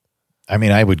 I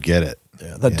mean, I would get it.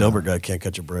 Yeah, that Dilbert guy can't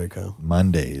catch a break, huh?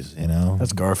 Mondays, you know?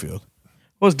 That's Garfield.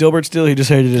 What was Dilbert's deal? He just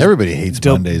hated his... Everybody hates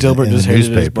Mondays. Dilbert in just the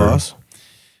hated newspaper. his boss?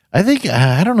 I think,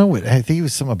 I don't know. I think it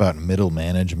was something about middle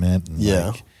management. And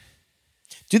Do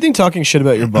you think talking shit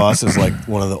about your boss is like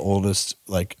one of the oldest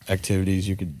like activities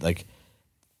you could like...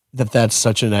 That's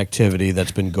such an activity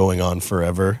that's been going on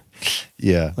forever?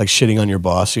 Yeah. Like shitting on your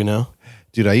boss, you know?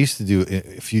 Dude, I used to do,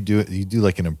 if you do it, you do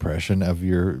like an impression of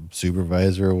your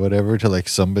supervisor or whatever to like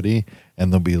somebody,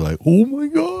 and they'll be like, oh my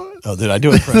God. Oh, dude, I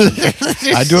do impressions.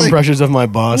 I do impressions of my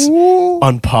boss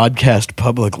on podcast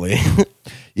publicly.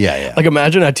 Yeah. Like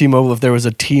imagine at T-Mobile if there was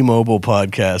a T-Mobile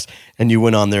podcast and you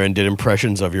went on there and did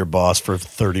impressions of your boss for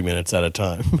 30 minutes at a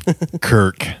time.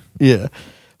 Kirk. Yeah.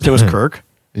 So it was Kirk?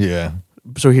 Yeah.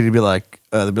 So he'd be like,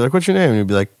 they'd be like, what's your name? And he'd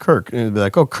be like, Kirk. And he'd be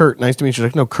like, oh, Kurt, nice to meet you.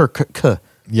 Like, no, Kirk.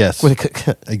 Yes. With a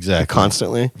k. Exactly.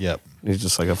 Constantly. Yep. He's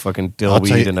just like a fucking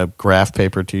dillweed in a graph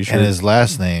paper t-shirt. And his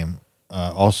last name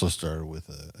also started with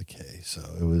a K. So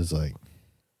it was like.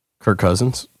 Kirk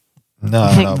Cousins?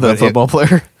 No. The football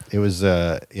player? It was,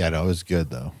 it was good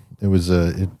though. It was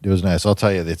nice. I'll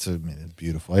tell you, it's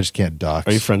beautiful. I just can't dox.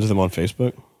 Are you friends with him on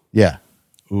Facebook? Yeah.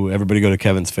 Ooh, everybody go to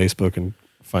Kevin's Facebook and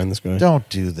find this guy. Don't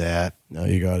do that. No,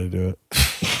 you got to do it.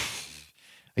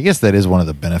 I guess that is one of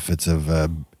the benefits of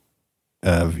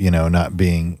not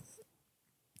being,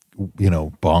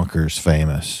 bonkers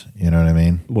famous. You know what I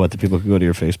mean? What, the people can go to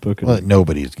your Facebook? And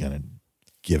Nobody's going to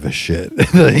give a shit.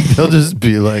 They'll just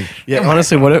be like, yeah,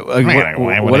 honestly, what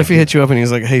if he hit you up and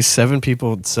he's like, hey, 7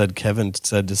 people said Kevin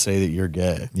said to say that you're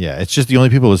gay? Yeah, it's just the only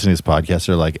people listening to this podcast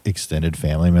are like extended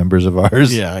family members of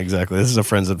ours. Yeah, exactly. This is a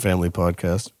friends and family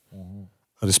podcast.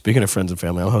 Just speaking of friends and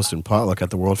family, I'm hosting Potluck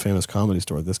at the world famous Comedy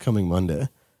Store this coming Monday.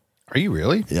 Are you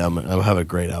really? Yeah, I have a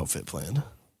great outfit planned.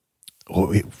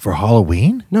 Oh, for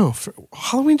Halloween? No, for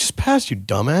Halloween just passed, you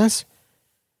dumbass.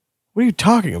 What are you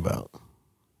talking about?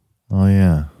 Oh,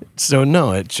 yeah. So,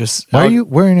 no, it's just... Why are you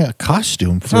wearing a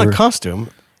costume? It's not a costume.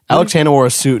 Alex Hanna wore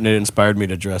a suit and it inspired me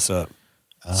to dress up.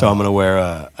 So I'm going to wear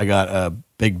I got a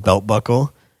big belt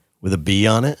buckle with a bee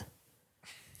on it.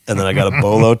 And then I got a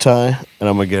bolo tie. And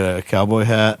I'm going to get a cowboy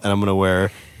hat. And I'm going to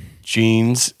wear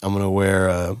jeans. I'm going to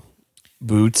wear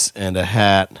boots and a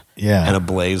hat. Yeah. And a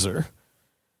blazer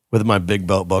with my big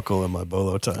belt buckle and my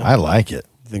bolo tie. I like it.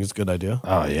 You think it's a good idea?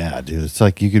 Oh, yeah, dude. It's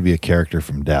like you could be a character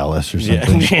from Dallas or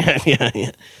something.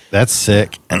 Yeah. That's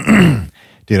sick.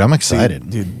 Dude, I'm excited.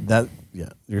 Dude, you're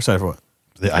excited for what?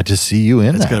 I just see you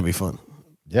in It's that. going to be fun.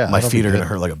 Yeah. My feet are going to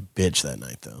hurt like a bitch that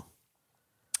night, though.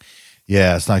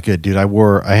 Yeah, it's not good, dude. I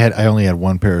only had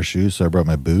one pair of shoes, so I brought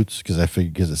my boots because it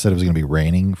said it was going to be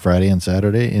raining Friday and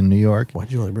Saturday in New York.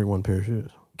 Why'd you only bring one pair of shoes?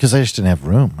 Because I just didn't have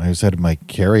room. I just had my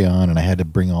carry-on, and I had to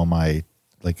bring all my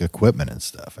equipment and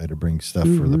stuff. I had to bring stuff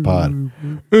for the pod.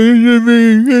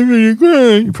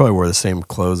 You probably wore the same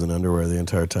clothes and underwear the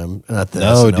entire time. And at the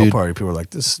SNL party, people were like,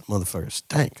 "This motherfucker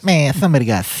stinks." Man, somebody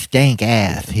got stank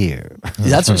ass here.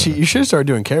 That's what you should have started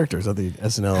doing characters at the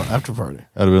SNL after party.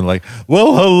 I'd have been like,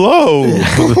 "Well, hello,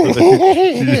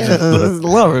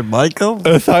 hello, Michael.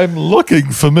 I'm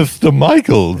looking for Mr.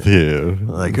 Michael here.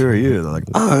 Like, who are you?" They're like,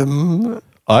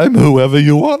 I'm whoever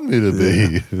you want me to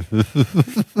be."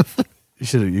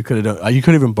 You could have done. You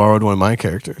could have even borrowed one of my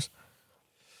characters.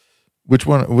 Which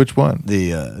one?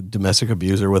 The domestic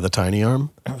abuser with a tiny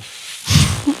arm.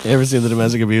 You ever seen the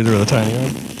domestic abuser with a tiny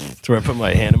arm? It's where I put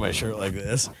my hand in my shirt like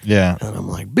this. Yeah. And I'm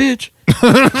like, bitch.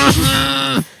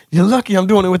 You're lucky I'm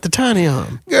doing it with the tiny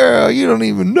arm. Girl, you don't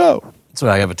even know. So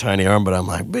I have a tiny arm, but I'm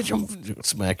like, bitch, I'm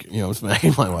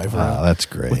smacking my wife around. Oh, that's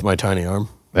great. With my tiny arm.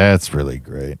 That's really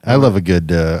great. I love a good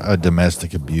a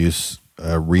domestic abuse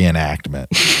reenactment.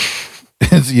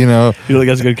 You feel like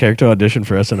that's a good character audition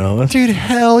for SNL? Dude,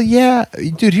 hell yeah.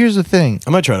 Dude, here's the thing. I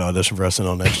might try to audition for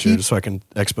SNL next year just so I can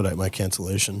expedite my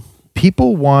cancellation.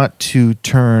 People want to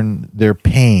turn their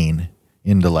pain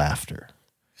into laughter.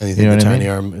 And you think the tiny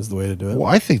arm is the way to do it? Well,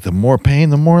 I think the more pain,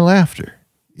 the more laughter.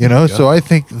 So I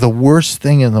think the worst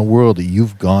thing in the world that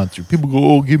you've gone through, people go,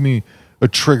 "Oh, give me a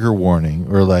trigger warning,"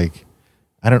 or like,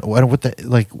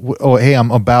 hey,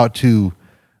 I'm about to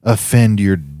offend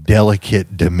your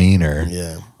delicate demeanor.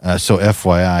 Yeah. So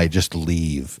FYI, just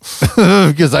leave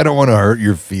because I don't want to hurt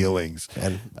your feelings.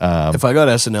 And if I got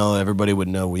SNL, everybody would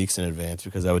know weeks in advance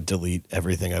because I would delete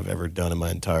everything I've ever done in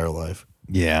my entire life.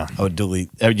 Yeah. I would delete.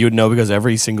 You would know because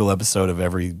every single episode of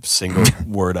every single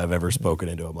word I've ever spoken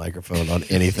into a microphone on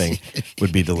anything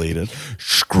would be deleted.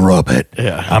 Scrub it.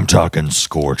 Yeah. I'm talking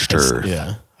scorched earth.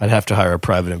 Yeah. I'd have to hire a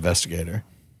private investigator.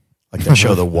 Like that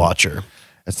show The Watcher.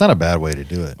 It's not a bad way to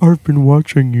do it. I've been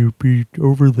watching you, Pete,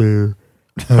 over there.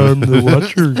 I'm the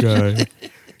Watcher guy.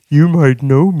 You might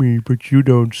know me, but you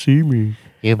don't see me.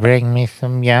 You bring me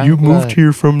some young You moved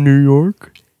here from New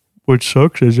York? What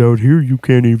sucks is out here you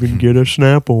can't even get a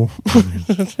Snapple.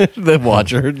 The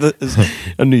Watcher is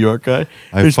a New York guy.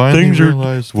 I finally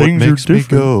realized what makes me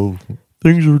go.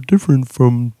 Things are different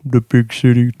from the big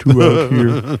city to out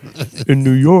here. In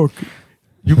New York,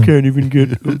 you can't even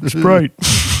get Sprite.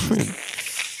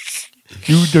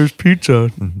 Dude, there's pizza.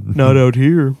 Not out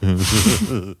here.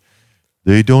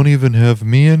 They don't even have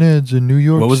me and Ed's in New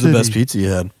York. What was City. the best pizza you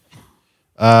had?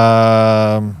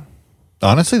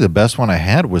 Honestly, the best one I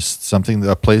had was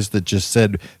a place that just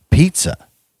said pizza.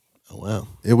 Oh wow!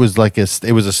 It was like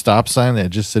it was a stop sign that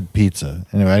just said pizza.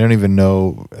 Anyway, I don't even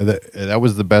know that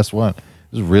was the best one. It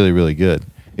was really, really good.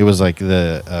 It was like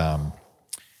it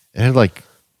had like,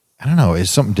 I don't know, it's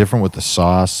something different with the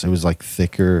sauce. It was like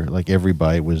thicker. Like every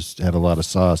bite had a lot of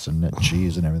sauce and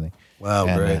cheese and everything. Wow,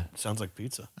 and, great! Sounds like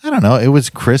pizza. I don't know. It was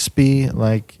crispy.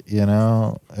 Like, I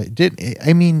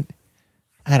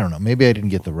don't know. Maybe I didn't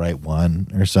get the right one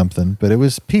or something, but it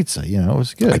was pizza. It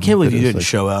was good. I can't believe you didn't like,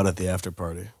 show out at the after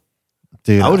party.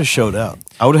 Dude, I would have showed out.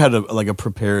 I would have had a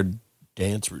prepared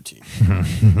dance routine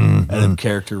and a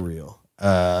character reel.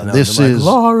 This is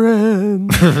Lauren.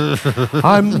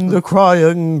 I'm the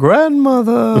crying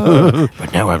grandmother,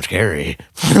 but now I'm scary.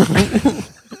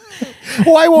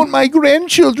 Why won't my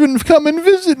grandchildren come and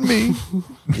visit me?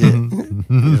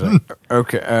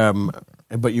 Okay,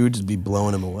 but you would just be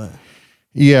blowing him away.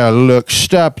 Yeah, look,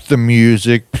 stop the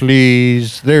music,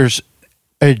 please. There's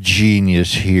a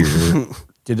genius here.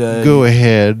 Go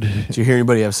ahead. Did you hear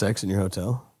anybody have sex in your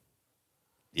hotel?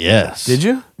 Yes. Did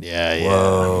you? Yeah.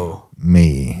 Whoa.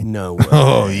 Me. No way.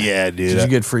 Oh, yeah, dude. Did you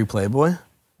get free Playboy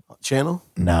channel?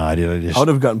 No, I did. I would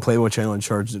have gotten Playboy channel and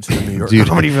charged it to the New York Dude,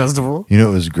 Comedy Festival. You know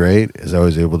what was great? Is I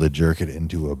was able to jerk it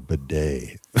into a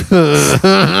bidet.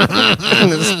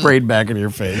 And it sprayed back in your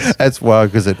face. That's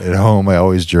wild because at home I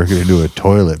always jerk it into a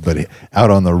toilet, but out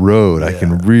on the road I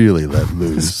can really let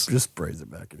loose. Just sprays it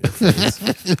back in your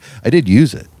face. I did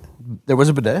use it. There was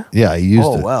a bidet? Yeah, I used it.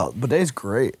 Oh, wow. Bidet's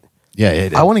great. Yeah,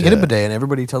 I want to get a bidet, and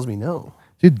everybody tells me no.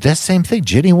 Dude, that same thing.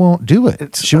 Jenny won't do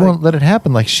it. She won't let it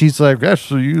happen. Like, she's like,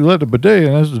 that's you let the bidet,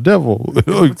 and that's the devil.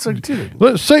 It's like, dude.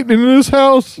 Let Satan into this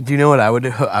house. Do you know what I would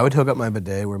hook up my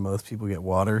bidet where most people get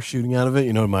water shooting out of it?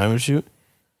 You know what mine would shoot?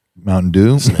 Mountain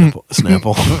Dew? Snapple.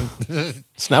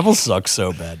 Snapple sucks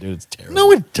so bad, dude. It's terrible.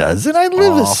 No, it doesn't. I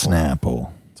live a Awful.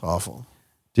 Snapple. It's awful.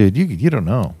 Dude, you don't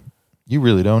know. You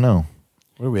really don't know.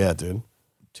 Where are we at, dude?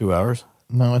 2 hours?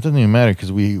 No, it doesn't even matter because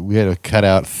we had to cut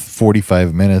out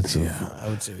 45 minutes. Yeah, I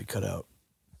would say we cut out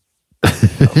a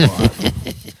lot.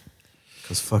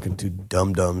 Because fucking two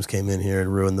dum-dums came in here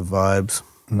and ruined the vibes.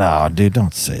 No, dude,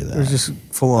 don't say that. It was just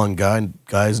full-on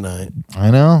guys' night.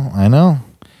 I know.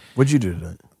 What'd you do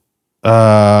tonight?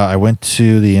 I went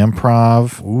to the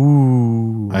Improv.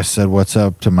 Ooh. I said, what's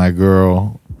up to my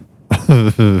girl.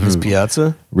 Miss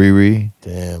Piazza? Riri.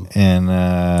 Damn. And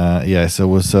I said,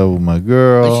 what's up with my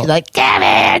girl? She's like, Kevin!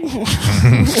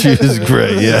 She was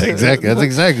great. Yeah, exactly. That's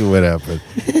exactly what happened.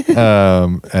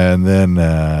 And then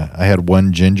I had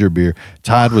one ginger beer.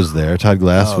 Todd was there. Todd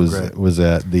Glass was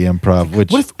at the Improv.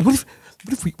 Which What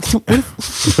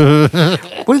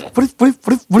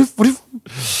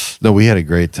if? No, we had a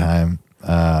great time.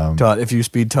 Todd, if you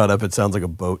speed Todd up, it sounds like a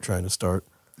boat trying to start.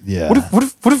 Yeah. What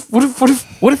if?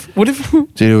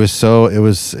 Dude,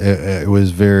 it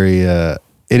was very. It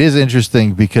is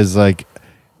interesting because like,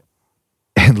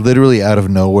 literally out of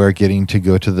nowhere, getting to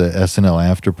go to the SNL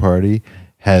after party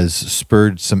has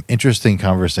spurred some interesting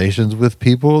conversations with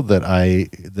people that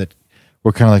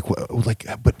were kind of like,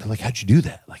 how'd you do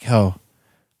that? Like how,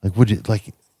 like would you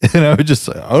like? And I was just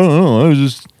like, I don't know.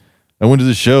 I went to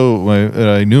the show and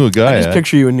I knew a guy. I just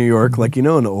picture you in New York, like an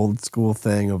old school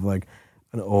thing of like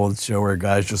an old show where a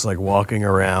guy's just like walking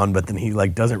around, but then he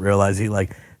like doesn't realize he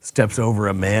like steps over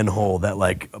a manhole that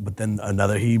like, but then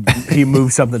another he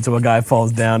moves something so a guy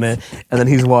falls down it, and then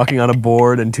he's walking on a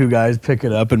board and two guys pick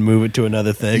it up and move it to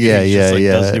another thing. Yeah, and he just, like,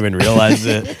 yeah. doesn't even realize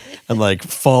it. And like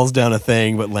falls down a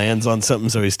thing, but lands on something,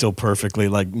 so he's still perfectly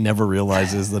like never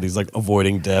realizes that he's like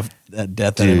avoiding death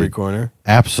at every corner.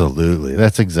 Absolutely,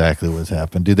 that's exactly what's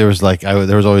happened, dude. There was like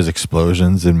there was always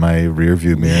explosions in my rear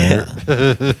view mirror.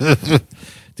 Yeah.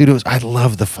 Dude, I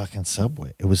love the fucking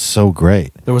subway. It was so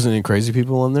great. There wasn't any crazy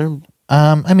people on there.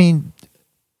 I mean,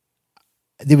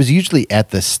 it was usually at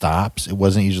the stops. It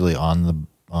wasn't usually on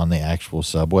the actual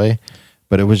subway,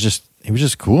 but it was just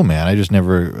cool, man. I just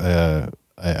never.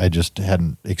 I just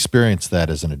hadn't experienced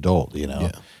that as an adult, you know.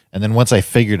 Yeah. And then once I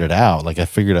figured it out, like I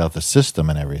figured out the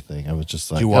system and everything, I was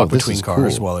just like, Did you walk between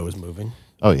cars while it was moving?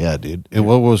 Oh yeah, dude.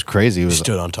 What was crazy was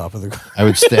stood on top of the car. I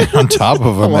would stand on top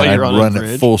of them While and I'd you're on a run at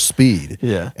bridge. full speed.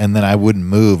 Yeah. And then I wouldn't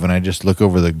move and I'd just look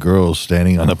over the girls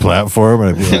standing on the platform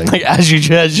and I'd be like, Like as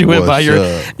you went by,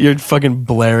 "What's up?" you're fucking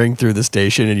blaring through the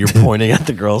station and you're pointing at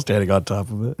the girl standing on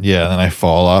top of it. yeah. And then I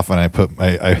fall off and I put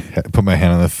my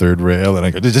hand on the third rail and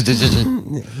I go.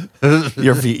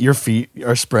 Your feet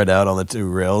are spread out on the two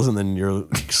rails, and then you're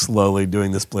slowly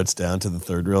doing the splits down to the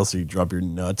third rail, so you drop your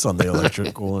nuts on the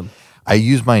electrical one. I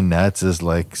use my nuts as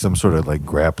like some sort of like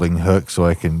grappling hook, so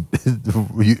I can.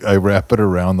 I wrap it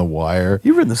around the wire.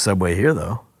 You were in the subway here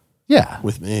though. Yeah.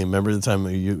 With me. Remember the time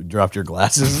you dropped your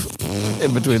glasses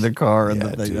in between the car and the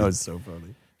thing? dude. That was so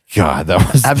funny. God,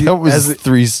 that was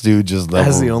Three Stooges level.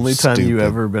 Has the only time you stupid.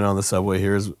 ever been on the subway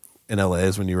here is in LA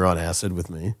is when you were on acid with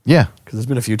me? Yeah. Because there's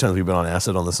been a few times we've been on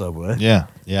acid on the subway. Yeah.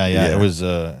 Yeah. It was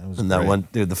And that great. one,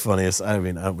 dude, the funniest, I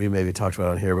mean, we maybe talked about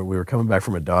it on here, but we were coming back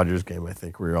from a Dodgers game, I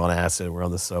think. We were on acid, we were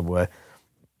on the subway.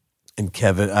 And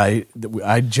Kevin,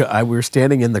 we were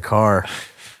standing in the car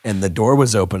and the door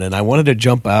was open and I wanted to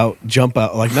jump out,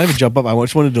 like not even jump up. I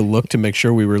just wanted to look to make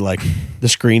sure we were like, the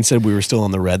screen said we were still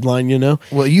on the red line, you know?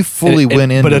 Well, you fully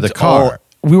went into the car.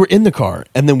 We were in the car,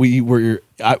 and then we were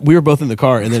both in the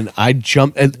car, and then I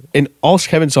jumped, and all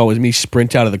Kevin saw was me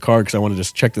sprint out of the car because I wanted to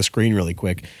just check the screen really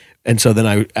quick. And so then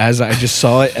I just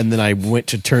saw it, and then I went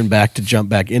to turn back to jump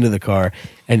back into the car,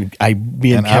 and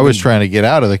Kevin, I was trying to get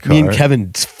out of the car. Me and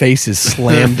Kevin's faces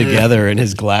slammed together, and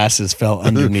his glasses fell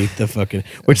underneath the fucking.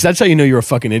 Which that's how you know you're a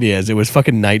fucking idiot. Is it was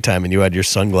fucking nighttime, and you had your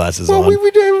sunglasses on.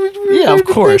 We Yeah, of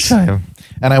course. daytime.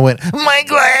 And I went, my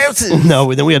glasses.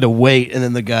 No, then we had to wait, and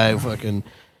then the guy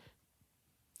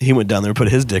he went down there and put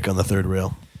his dick on the third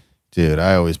rail. Dude,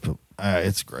 I always put.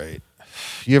 It's great.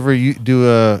 You ever do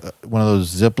one of those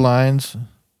zip lines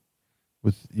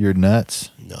with your nuts?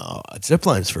 No, zip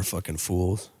lines for fucking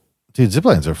fools. Dude, zip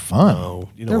lines are fun. No,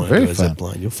 you They're don't want to very do a fun. zip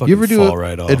line. You'll fucking You ever do fall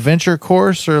right off. adventure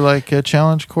course or like a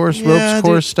challenge course, ropes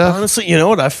course stuff? Honestly, you know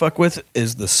what I fuck with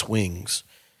is the swings.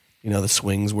 You know, the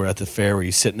swings where at the fair where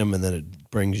you sit in them and then it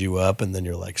brings you up and then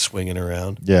you're like swinging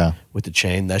around Yeah. with the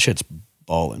chain. That shit's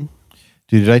balling.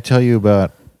 Dude, did I tell you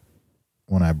about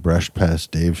when I brushed past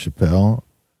Dave Chappelle?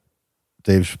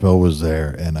 Dave Chappelle was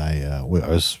there and I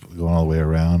was going all the way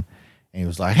around and he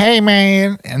was like, hey,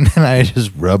 man. And then I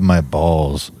just rubbed my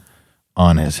balls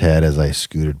on his head as I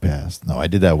scooted past. No, I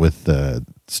did that with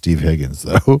Steve Higgins,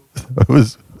 though. I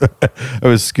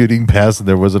was scooting past and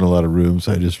there wasn't a lot of room,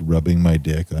 so I just rubbing my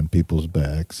dick on people's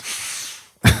backs.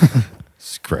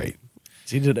 It's great.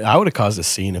 See, I would have caused a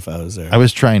scene if I was there. I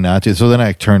was trying not to. So then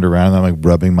I turned around and I'm like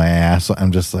rubbing my ass.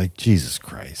 I'm just like, Jesus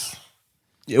Christ.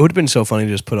 It would have been so funny to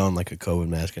just put on like a COVID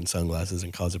mask and sunglasses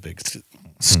and cause a big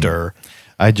stir.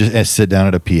 I just sit down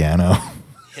at a piano.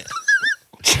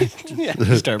 Yeah,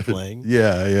 you start playing.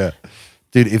 Yeah.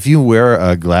 Dude, if you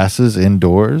wear glasses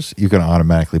indoors, you can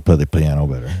automatically play the piano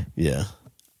better. Yeah.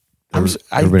 I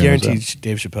Everybody knows guarantee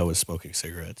Dave Chappelle was smoking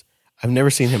cigarettes. I've never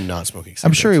seen him not smoking cigarettes.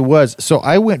 I'm sure he was. So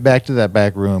I went back to that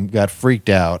back room, got freaked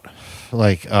out.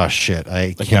 Like, oh, shit.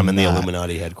 Like I'm in the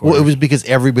Illuminati headquarters. Well, it was because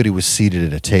everybody was seated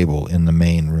at a table in the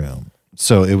main room.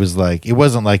 So it was like, it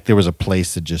wasn't like there was a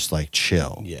place to just like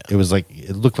chill. Yeah. It was like,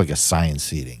 it looked like a science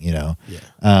seating, you know?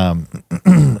 Yeah.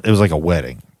 It was like a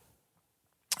wedding.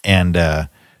 And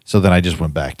so then I just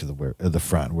went back to the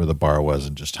front where the bar was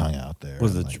and just hung out there.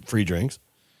 Was And it free drinks?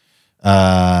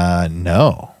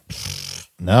 no.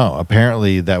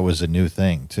 Apparently that was a new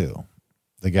thing too.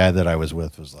 The guy that I was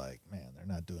with was like, man, they're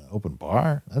not doing an open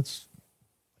bar. I guess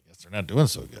they're not doing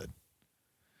so good.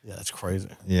 Yeah, that's crazy.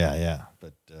 Yeah.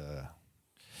 But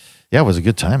yeah, it was a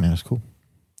good time, man. It was cool.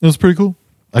 It was pretty cool.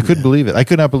 I couldn't believe it. I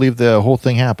could not believe the whole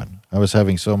thing happened. I was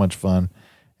having so much fun.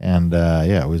 And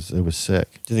yeah, it was sick.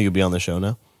 Do you think you'll be on the show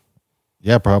now?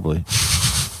 Yeah, probably.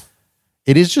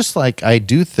 It is just like, I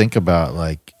do think about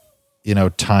like, you know,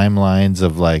 timelines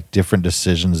of like different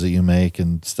decisions that you make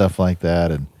and stuff like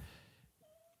that.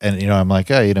 And you know, I'm like,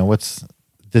 oh, you know, this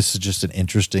is just an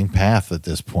interesting path at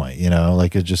this point, you know,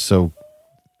 like it's just so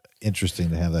interesting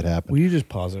to have that happen. Will you just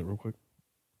pause it real quick?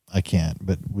 I can't,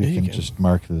 but we Yeah, you can can. just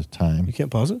mark the time. You can't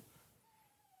pause it?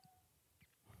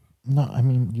 No, I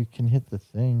mean, you can hit the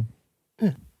thing.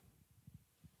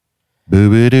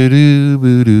 Boo-ba-doo-doo,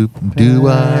 boo-doo,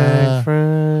 doo-wah.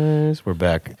 We're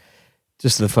back.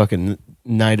 Just the fucking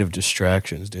night of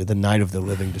distractions, dude. The night of the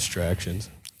living distractions.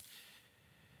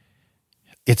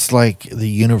 It's like the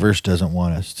universe doesn't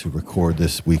want us to record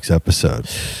this week's episode.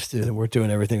 Dude, we're doing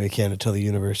everything we can to tell the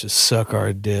universe to suck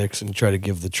our dicks and try to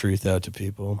give the truth out to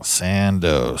people.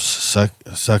 Sandos,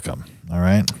 suck them, all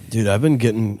right? Dude, I've been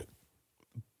getting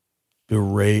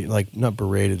not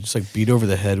berated, just like beat over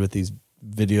the head with these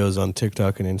videos on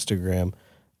TikTok and Instagram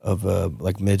of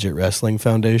like midget wrestling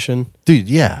foundation. Dude,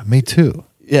 yeah, me too.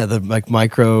 Yeah, the like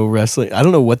micro wrestling. I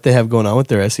don't know what they have going on with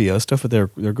their SEO stuff, but they're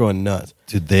going nuts.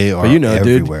 Dude, they are Dude,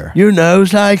 everywhere. you know,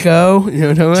 psycho.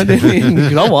 You know what I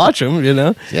mean? I'll watch them. You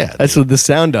know, Yeah, that's what the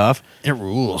sound off. It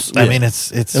rules. Yeah. I mean,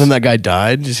 it's. And then that guy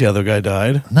died. Did you see how the guy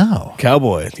died? No,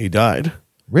 Cowboy. He died.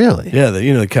 really. Yeah,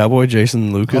 the cowboy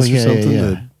Jason Lucas Oh, yeah, or something. yeah.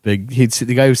 The big.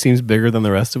 The guy who seems bigger than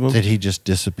the rest of them. Did he just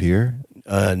disappear?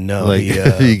 No, Like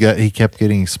he kept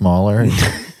getting smaller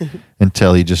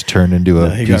until he just turned into a.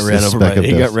 he got ran over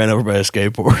by a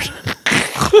skateboard.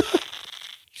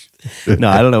 No,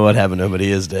 I don't know what happened to him, but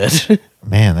he is dead.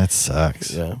 Man, that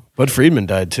sucks. Yeah, Bud Friedman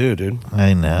died too, dude.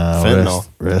 I know. Fentanyl.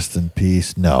 Rest in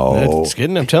peace. No. It's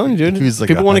kidding. I'm telling you, dude. He was like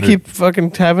People want to 100. keep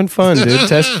fucking having fun, dude.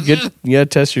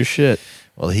 Test your shit.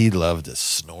 Well, he loved to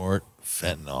snort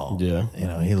fentanyl. Yeah. You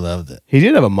know, he loved it. He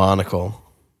did have a monocle.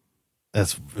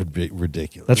 That's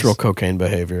ridiculous. That's real cocaine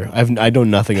behavior. I know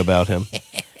nothing about him,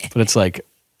 but it's like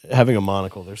having a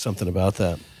monocle. There's something about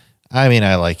that. I mean,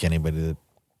 I like anybody that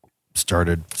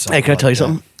started something. Hey, can I tell you like that.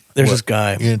 something? There's What? this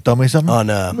guy You gonna tell me something? on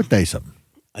Let me tell you something.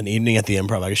 an evening at the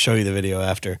Improv. I can show you the video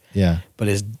after. Yeah. But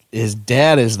his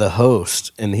dad is the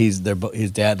host, and his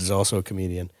dad is also a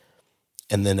comedian.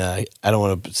 And then I don't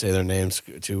want to say their names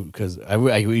too because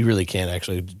we really can't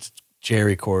actually. It's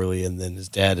Jerry Corley, and then his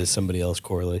dad is somebody else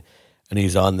Corley, and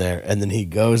he's on there. And then he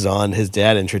goes on. His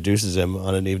dad introduces him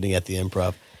on an evening at the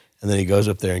Improv, and then he goes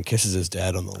up there and kisses his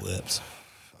dad on the lips.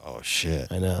 Oh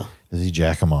shit. I know. Does he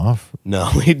jack him off? No,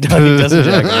 he doesn't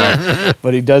jack him off,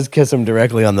 but he does kiss him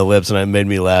directly on the lips, and it made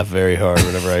me laugh very hard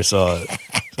whenever I saw it.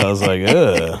 So I was like,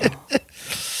 ugh.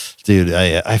 Dude,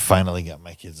 I finally got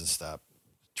my kids to stop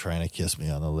trying to kiss me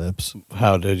on the lips.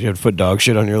 How did you have to put dog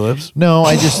shit on your lips? No,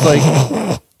 I just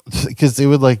like because they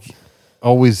would like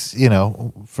always, you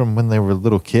know, from when they were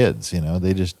little kids, you know,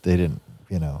 they didn't,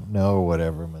 you know or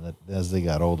whatever. But as they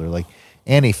got older, like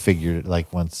Annie figured it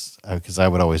like once because I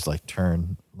would always like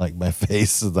turn like my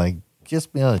face and like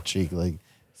kiss me on the cheek, like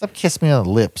stop kissing me on the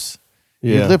lips.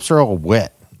 Yeah. Your lips are all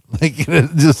wet, like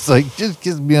just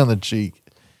kiss me on the cheek.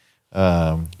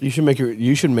 You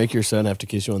should make your son have to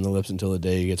kiss you on the lips until the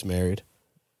day he gets married.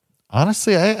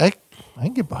 Honestly, I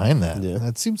can get behind that. Yeah.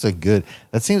 That seems like good.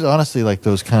 That seems honestly like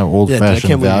those kind of old fashioned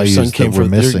believe values that we're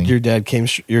missing.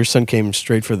 Your son came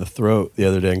straight for the throat the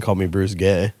other day and called me Bruce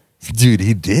Gay. Dude,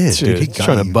 he did. Dude, He he's got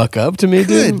trying to you. buck up to me,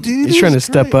 Good, dude. dude. He's It trying to was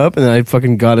step great. up, and then I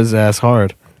fucking got his ass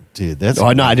hard. Dude, that's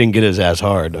Oh, no, I didn't get his ass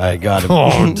hard. I got him.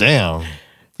 Oh, damn.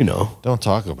 You know, Don't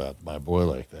talk about my boy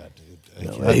like that,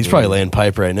 dude. he's probably laying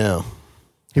pipe right now.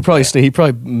 He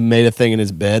probably made a thing in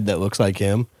his bed that looks like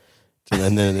him,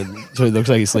 and then so it looks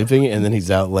like he's sleeping, and then he's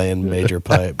out laying major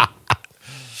pipe.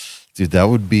 Dude, it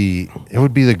would be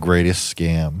the greatest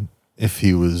scam if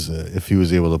he was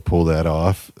able to pull that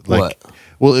off. Like, What?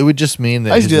 Well, it would just mean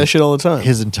that I used to do that shit all the time.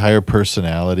 His entire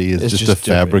personality is It's just a just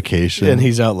different. fabrication, And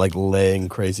he's out like laying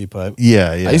crazy pipe. yeah.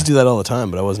 I used to do that all the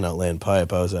time, but I wasn't out laying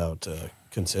pipe. I was out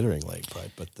considering laying pipe,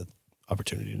 but the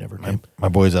opportunity never came. My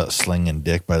boy's out slinging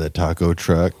dick by the taco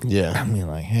truck. Yeah. I mean,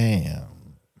 like, hey,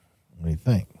 what do you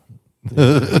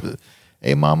think?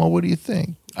 Hey, mama, what do you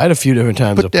think? I had a few different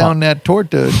times. Put down that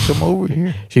torta and come over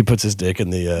here. He puts his dick in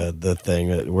the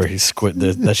thing where he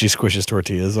that she squishes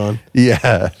tortillas on.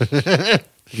 Yeah,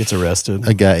 He gets arrested.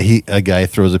 a guy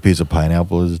throws a piece of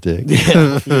pineapple at his dick.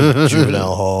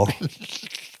 Juvenile hall.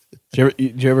 Did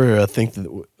you ever think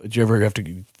that? Did you ever have to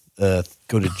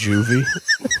go to juvie?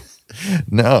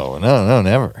 No,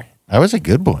 never. I was a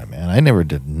good boy, man. I never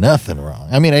did nothing wrong.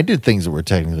 I mean, I did things that were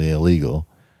technically illegal,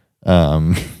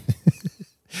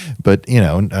 but you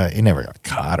know, I never got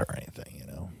caught or anything. You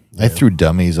know, I threw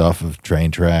dummies off of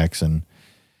train tracks and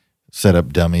set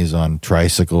up dummies on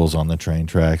tricycles on the train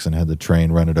tracks and had the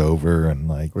train run it over and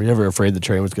like. Were you ever afraid the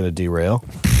train was going to derail?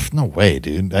 No way,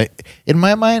 dude. In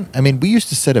my mind, I mean, we used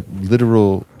to set up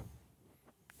literal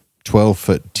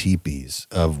 12-foot teepees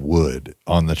of wood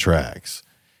on the tracks.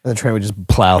 And the train would just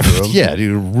plow through them. Yeah,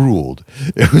 dude, it ruled.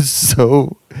 It was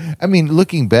so. I mean,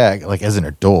 looking back, like as an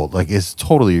adult, like it's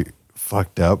totally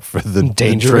fucked up for the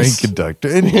Dangerous. train conductor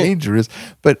and dangerous.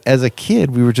 But as a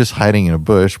kid, we were just hiding in a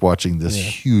bush watching this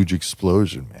huge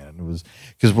explosion. Man, it was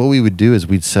because what we would do is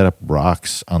we'd set up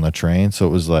rocks on the train, so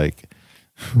it was like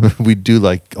we'd do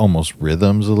like almost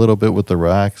rhythms a little bit with the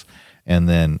rocks, and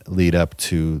then lead up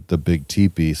to the big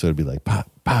teepee. So it'd be like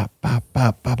pop, pop, pop,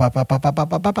 pop, pop, pop, pop, pop, pop,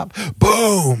 pop, pop, pop,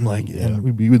 boom! Like, and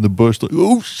we'd be in the bush, like,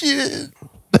 oh shit!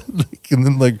 And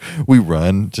then like we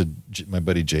run to my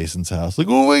buddy Jason's house, like,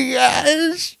 oh my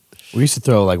gosh! We used to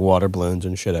throw like water balloons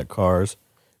and shit at cars.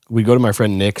 We'd go to my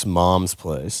friend Nick's mom's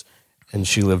place, and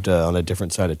she lived on a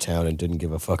different side of town and didn't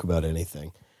give a fuck about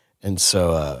anything. And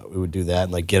so we would do that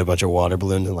and like get a bunch of water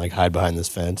balloons and like hide behind this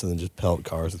fence and then just pelt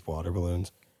cars with water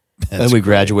balloons. And then we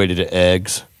graduated to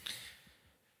eggs.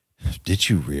 Did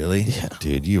you really? Yeah.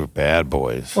 Dude, you were bad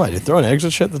boys. Why? Did throwing eggs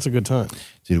and shit? That's a good time.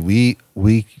 Dude, we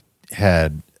would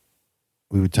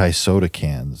tie soda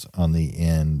cans on the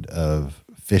end of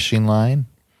fishing line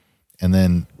and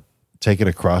then take it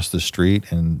across the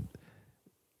street and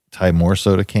tie more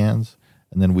soda cans.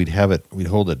 And then we'd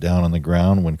hold it down on the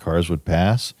ground when cars would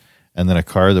pass. And then a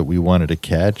car that we wanted to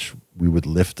catch, we would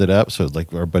lift it up. So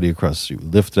like our buddy across the street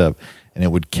would lift it up and it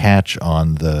would catch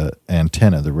on the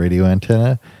antenna, the radio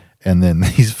antenna. And then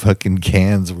these fucking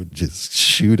cans would just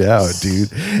shoot out,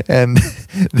 dude. And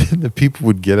then the people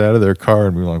would get out of their car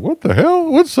and be like, what the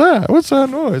hell? What's that? What's that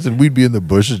noise? And we'd be in the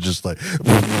bushes just like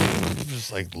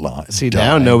see,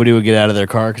 now nobody would get out of their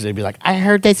car because they'd be like, I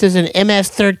heard this is an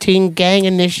MS-13 gang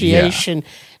initiation.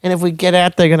 And if we get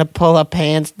out, they're going to pull our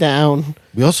pants down.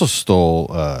 We also stole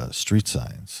street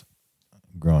signs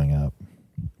growing up.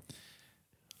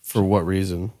 For what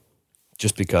reason?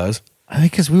 Just because? I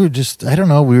think because we were just, I don't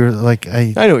know, we were like,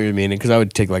 I know what you're meaning, because I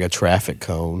would take like a traffic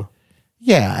cone.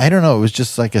 Yeah, I don't know. It was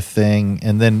just like a thing.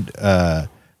 And then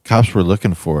cops were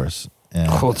looking for us. And,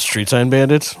 the street sign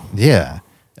bandits? Yeah.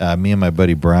 Me and my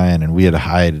buddy Brian, and we had to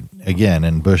hide, again,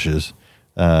 in bushes.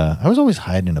 I was always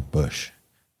hiding in a bush.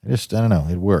 I don't know.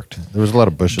 It worked. There was a lot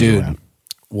of bushes around.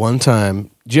 One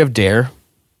time, did you have Dare?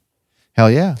 Hell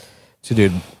yeah. So,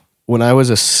 dude, when I was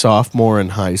a sophomore in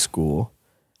high school,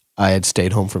 I had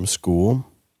stayed home from school,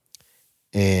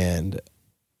 and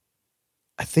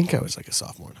I think I was like a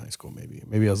sophomore in high school, maybe.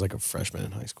 Maybe I was like a freshman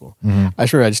in high school. Mm-hmm. I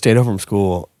swear I'd stayed home from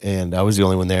school, and I was the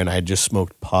only one there, and I had just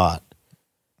smoked pot.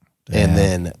 Damn. And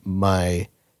then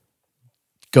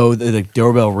the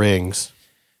doorbell rings,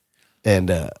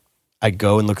 and I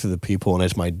go and look through the people, and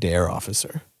it's my Dare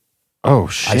officer. Oh,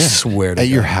 shit. I swear to God. At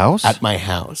your house? At my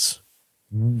house.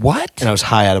 What? And I was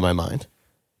high out of my mind.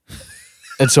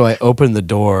 And so I opened the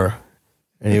door,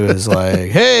 and he was like,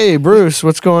 hey, Bruce,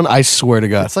 what's going on? I swear to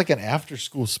God. It's like an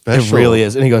after-school special. It really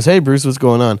is. And he goes, hey, Bruce, what's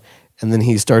going on? And then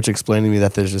he starts explaining to me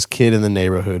that there's this kid in the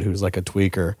neighborhood who's like a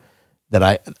tweaker,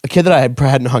 a kid that I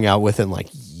hadn't hung out with in like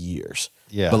years.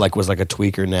 Yeah. But like was like a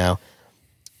tweaker now.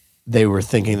 They were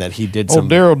thinking that he did some...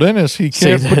 Daryl Dennis, he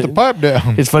can't put the pipe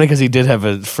down. It's funny because he did have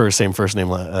a first name,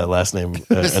 last name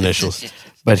initials.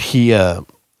 But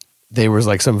there was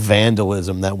like some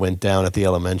vandalism that went down at the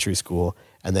elementary school,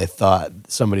 and they thought,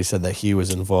 somebody said that he was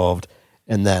involved,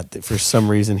 and that for some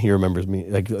reason he remembers me,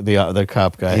 like the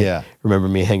cop guy remembered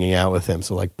me hanging out with him,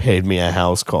 so like paid me a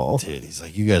house call. Dude, he's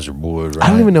like, you guys are bored, right?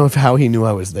 I don't even know how he knew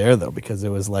I was there, though, because it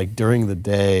was like during the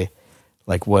day,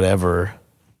 like whatever.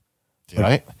 Dude,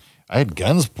 I had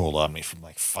guns pulled on me from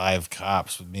like 5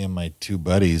 cops with me and my 2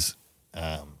 buddies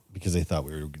because they thought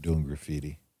we were doing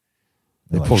graffiti.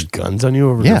 They pulled guns on you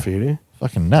over graffiti?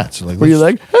 Fucking nuts. Like, were you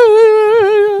like,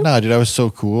 no, dude, I was so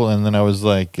cool. And then I was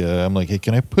like, I'm like, hey,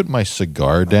 can I put my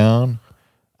cigar down?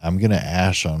 I'm going to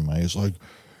ash on my, he's like,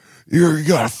 you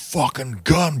got a fucking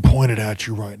gun pointed at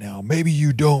you right now. Maybe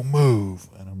you don't move.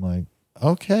 And I'm like,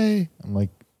 okay. I'm like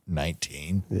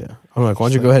 19. Yeah. I'm like, why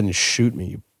don't you go ahead and shoot me,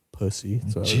 you pussy?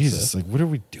 Jesus, like, what are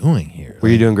we doing here? Were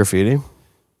you doing graffiti?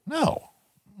 No.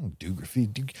 I don't do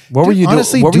graffiti. What were you doing?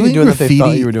 What were you doing that they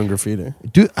thought you were doing graffiti?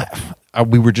 Dude,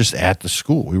 we were just at the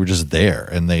school. We were just there,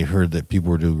 and they heard that people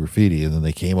were doing graffiti, and then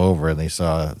they came over and they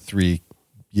saw 3,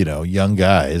 young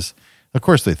guys. Of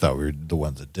course, they thought we were the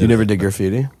ones that did it. You never did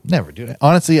graffiti? Never, dude.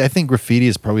 Honestly, I think graffiti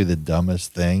is probably the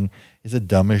dumbest thing. It's the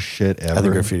dumbest shit ever. I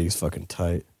think graffiti is fucking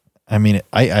tight. I mean,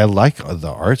 I like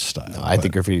the art style. No, I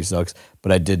think graffiti sucks,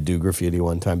 but I did do graffiti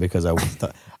one time because I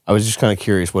was just kind of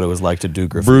curious what it was like to do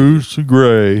graffiti. Bruce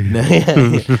Gray. And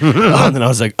then I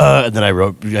was like, and then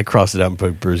I crossed it out and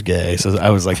put Bruce Gay. So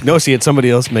I was like, no, see, it's somebody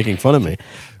else making fun of me.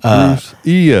 Bruce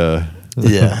Ia.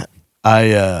 Yeah.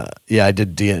 I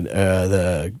did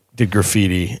did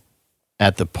graffiti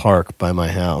at the park by my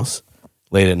house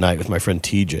late at night with my friend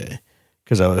TJ.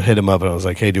 Because I would hit him up and I was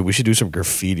like, hey, dude, we should do some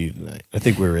graffiti tonight. I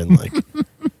think we were in like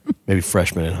maybe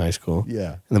freshman in high school.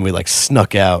 Yeah. And then we like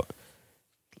snuck out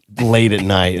late at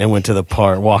night and went to the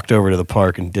park, walked over to the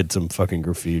park and did some fucking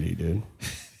graffiti, dude.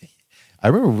 I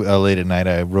remember late at night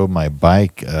I rode my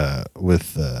bike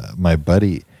with my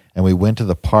buddy and we went to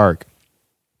the park.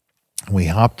 We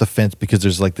hopped the fence because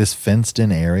there's like this fenced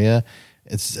in area.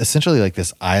 It's essentially like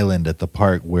this island at the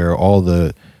park where all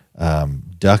the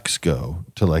ducks go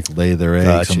to like lay their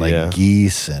eggs, and like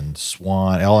geese and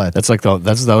swan, all that. That's like that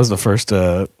was the first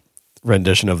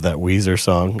rendition of that Weezer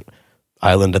song,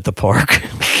 "Island at the Park."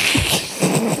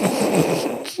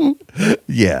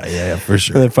 Yeah, for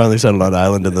sure. And then finally settled on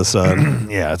Island in the Sun.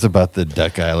 Yeah, it's about the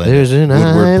Duck Island. There's an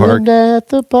Woodward island at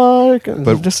the park. But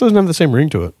But it just doesn't have the same ring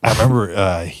to it. I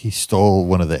remember he stole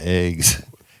one of the eggs,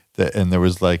 and there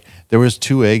was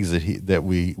 2 eggs that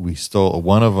we stole.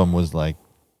 One of them was like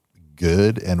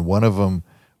good, and one of them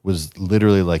was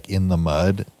literally like in the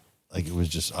mud, like it was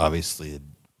just obviously it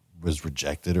was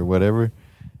rejected or whatever.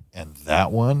 And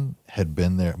that one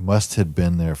must have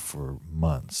been there for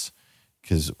months,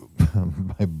 because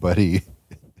my buddy,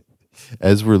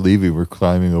 as we're leaving, we're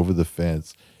climbing over the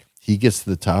fence. He gets to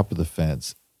the top of the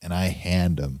fence, and I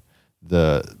hand him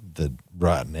the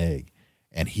rotten egg,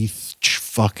 and he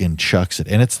fucking chucks it,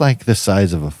 and it's like the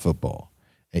size of a football.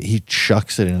 He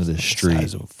chucks it into the street.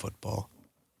 Size of a football,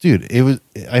 dude. It was.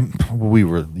 We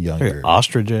were younger. Like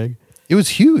ostrich egg. It was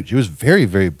huge. It was very,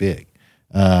 very big.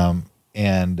 I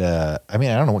mean,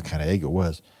 I don't know what kind of egg it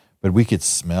was, but we could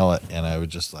smell it, and I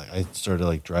started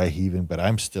like dry heaving, but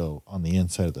I'm still on the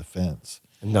inside of the fence.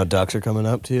 And no ducks are coming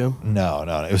up to you? No,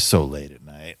 it was so late at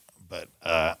night, but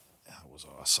it was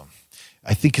awesome.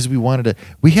 I think because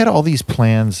we had all these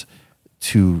plans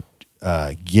to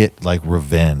get like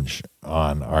revenge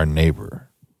on our neighbor,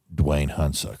 Dwayne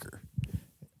Hunsucker.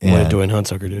 What did Dwayne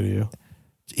Hunsucker do to you?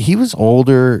 He was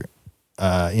older. He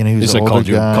was an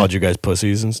older guy. Called you guys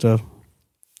pussies and stuff?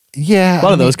 Yeah. A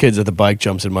lot of those kids at the bike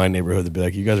jumps in my neighborhood, they'd be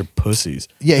like, you guys are pussies.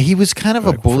 Yeah, he was kind of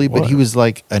a bully, but he what? was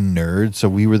like a nerd, so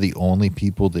we were the only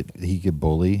people that he could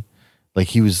bully. Like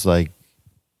he was like,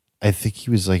 I think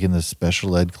he was like in the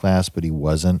special ed class, but he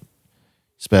wasn't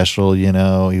special, He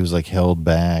was like held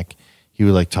back. He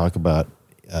would like talk about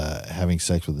having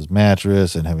sex with his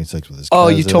mattress and having sex with his cousin. Oh,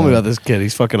 you told me about this kid.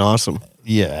 He's fucking awesome.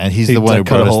 Yeah, and he's the one who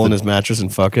cut brought a hole in us his mattress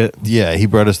and fuck it. Yeah, he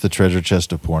brought us the treasure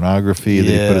chest of pornography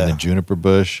that he put in the juniper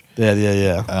bush.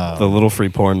 Yeah. The little free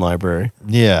porn library.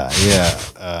 Yeah.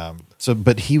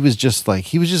 But he was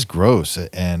just gross,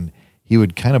 and he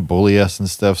would kind of bully us and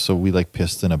stuff. So we like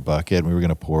pissed in a bucket, and we were going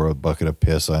to pour a bucket of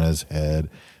piss on his head.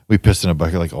 We pissed in a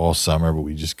bucket like all summer, but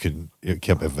we just couldn't. It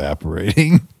kept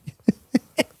evaporating.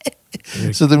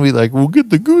 So then we'll get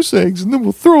the goose eggs and then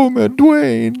we'll throw them at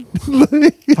Dwayne.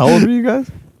 How old were you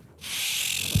guys?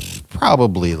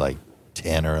 Probably like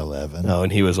 10 or 11. Oh,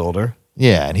 and he was older?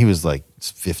 Yeah, and he was like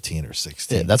 15 or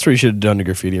 16. Yeah, that's where you should have done the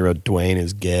graffiti and wrote, Dwayne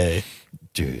is gay.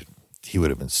 Dude, he would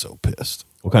have been so pissed.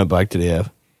 What kind of bike did he have?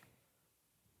 I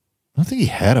don't think he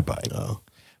had a bike. Oh.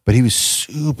 But he was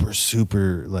super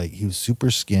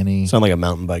skinny. Sound like a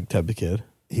mountain bike type of kid.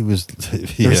 He was.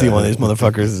 You ever see one of these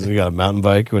motherfuckers who got a mountain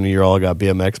bike when you all got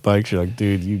BMX bikes? You're like,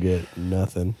 dude, you get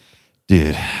nothing.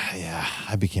 Dude, yeah.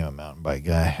 I became a mountain bike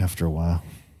guy after a while.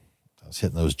 I was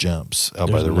hitting those jumps out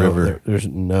by the river. There's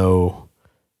no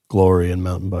glory in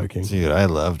mountain biking. Dude, I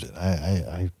loved it.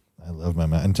 I loved my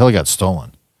mountain until it got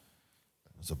stolen.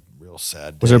 It was a real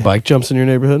sad day. Was there bike jumps in your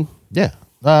neighborhood? Yeah.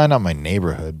 Not my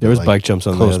neighborhood. There was bike jumps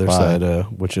on the other by. side,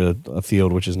 which a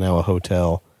field, which is now a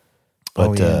hotel.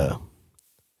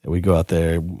 But we'd go out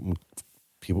there.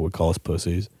 People would call us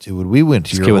pussies. Dude, when we went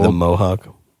to your with a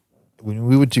mohawk. When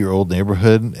we went to your old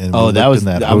neighborhood, and that was in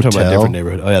that I'm hotel, talking about a different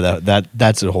neighborhood. Oh yeah,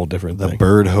 that's a whole different thing. The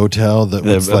Bird Hotel, the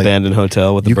abandoned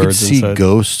hotel with the birds inside. You could see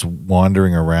ghosts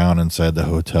wandering around inside the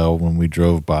hotel when we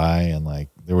drove by, and like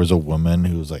there was a woman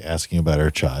who was like asking about her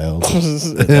child,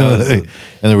 and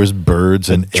there was birds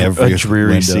in every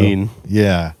dreary window. scene.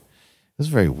 Yeah, it was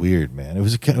very weird, man. It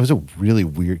was a really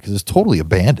weird because it's totally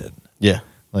abandoned. Yeah.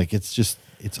 Like it's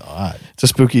odd. It's a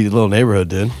spooky little neighborhood,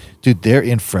 dude. There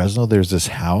in Fresno, there's this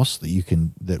house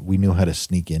that we knew how to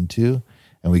sneak into,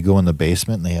 and we go in the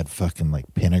basement, and they had fucking like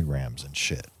pentagrams and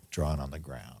shit drawn on the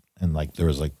ground, and like there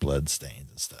was like blood stains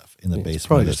and stuff in the basement. It's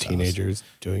probably of just teenagers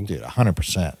doing, dude,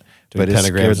 100%. But it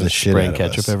scared the shit out of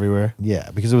ketchup everywhere.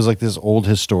 Yeah, because it was like this old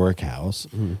historic house,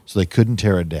 so they couldn't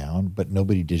tear it down, but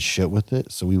nobody did shit with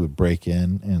it. So we would break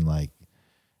in and like.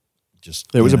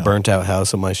 There was a burnt out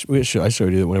house on I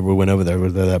showed you that whenever we went over there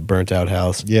was that burnt out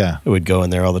house. Yeah. We would go in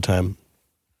there all the time.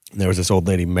 And there was this old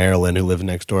lady, Marilyn, who lived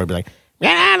next door. I'd be like,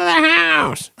 get out of the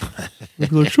house. I'd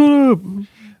be like, shut up.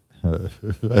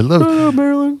 Shut up,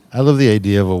 Marilyn. I love the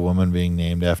idea of a woman being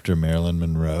named after Marilyn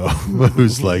Monroe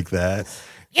who's like that.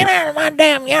 Get out of my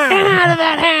damn yard. Get out of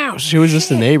that house. She was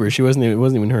just a neighbor. It wasn't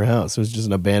even her house. It was just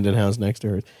an abandoned house next to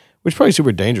her, which is probably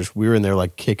super dangerous. We were in there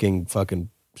like kicking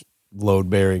fucking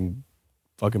load-bearing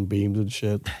fucking beams and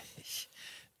shit.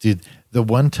 Dude, the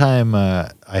one time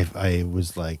I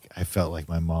was like, I felt like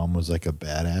my mom was like a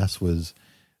badass was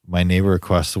my neighbor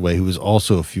across the way who was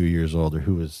also a few years older,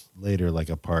 who was later like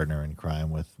a partner in crime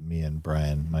with me and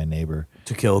Brian, my neighbor.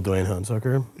 To kill Dwayne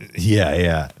Hunsucker?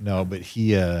 Yeah. No, but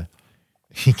he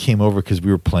came over because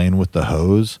we were playing with the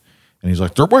hose, And he's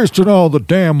like, they're wasting all the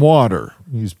damn water.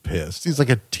 He's pissed. He's like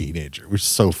a teenager, which is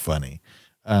so funny.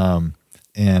 That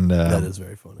is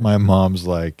very funny. My mom's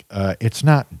like, it's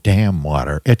not damn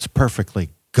water. It's perfectly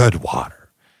good water.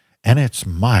 And it's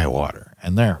my water.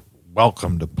 And they're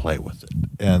welcome to play with it.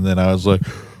 And then I was like,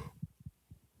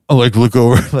 I look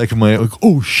over like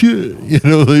oh shit.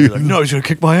 Like, no, he's going to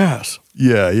kick my ass.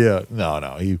 Yeah.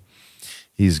 No,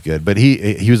 he's good. But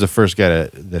he was the first guy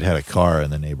that had a car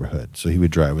in the neighborhood. So he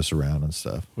would drive us around and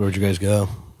stuff. Where'd you guys go?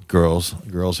 Girls'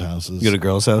 houses. You go to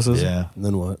girls' houses? Yeah. And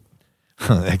then what?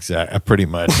 Exactly. Pretty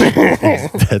much.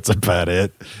 That's about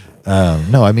it.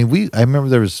 No, I mean, I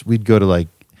remember we'd go to like,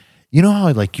 you know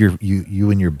how like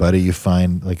you and your buddy, you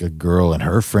find like a girl and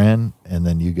her friend, and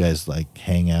then you guys like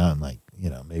hang out and like,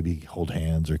 maybe hold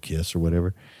hands or kiss or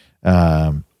whatever.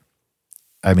 I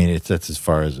mean, that's as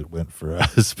far as it went for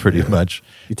us, pretty much.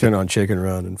 You turn on Chicken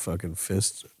Run and fucking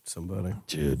fist somebody,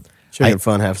 dude. Chicken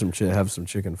fun, have some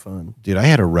chicken fun, dude. I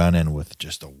had a run-in with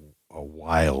just a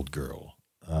wild girl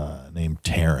named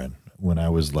Taryn when I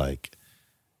was like.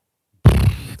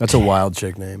 That's a wild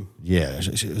chick name. Yeah,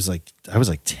 it was like I was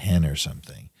like 10 or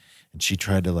something, and she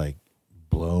tried to like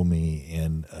blow me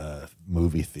in a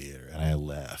movie theater, and I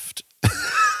left. Do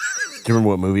you remember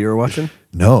what movie you were watching?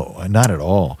 No, not at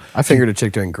all. I fingered a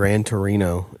chick during Gran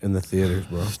Torino in the theaters,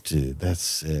 bro. Dude, that's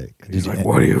sick. He's like,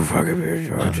 "What are you fucking being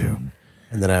charged to?"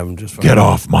 And then I'm just get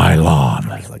off my lawn.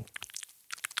 I was like,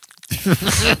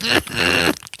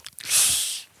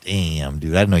 damn,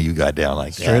 dude, I didn't know you got down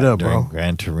like straight that up, during bro.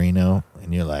 Gran Torino,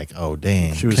 and you're like, oh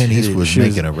damn, Clint Eastwood was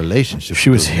making a relationship.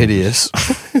 She was hideous.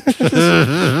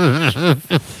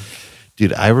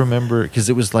 Dude, I remember because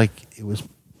it was one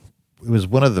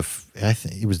of the I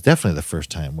think it was definitely the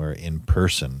first time where in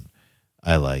person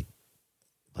I like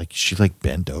she like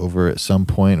bent over at some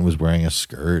point and was wearing a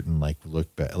skirt and like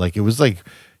looked back, like it was like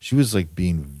she was like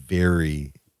being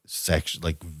very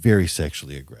sexually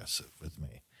aggressive with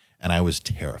me, and I was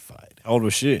terrified. How old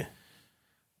was she?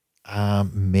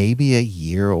 Maybe a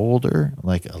year older,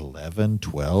 like 11,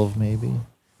 12 maybe,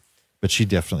 but she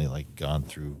definitely like gone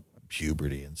through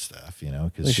puberty and stuff,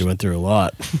 because she went through a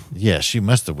lot. Yeah, she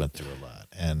must have went through a lot.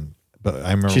 But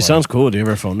I remember she sounds cool. Do you have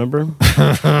her phone number?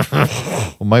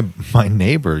 Well, my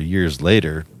neighbor years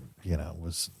later,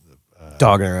 was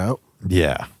dogging her out.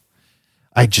 Yeah,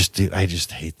 I just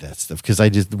hate that stuff because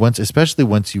especially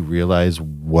once you realize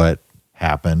what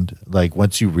happened, like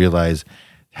once you realize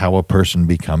how a person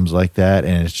becomes like that,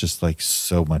 and it's just like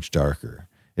so much darker.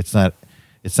 It's not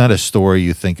a story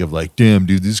you think of like, damn,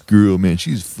 dude, this girl, man,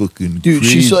 she's fucking dude,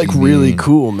 crazy, she's like really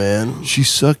cool, man. She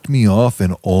sucked me off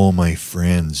and all my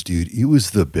friends, dude. It was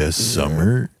the best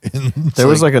summer. There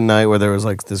was like a night where there was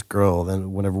like this girl,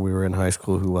 then whenever we were in high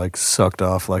school, who like sucked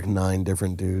off like 9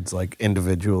 different dudes like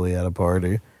individually at a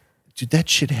party. Dude, that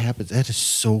shit happens. That is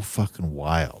so fucking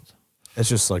wild. It's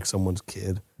just like someone's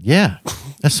kid. Yeah.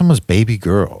 That's someone's baby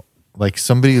girl. Like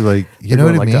somebody like, you know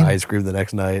what I mean? Like to ice cream the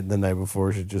next night, the night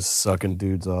before she's just sucking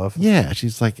dudes off. Yeah,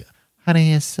 she's like,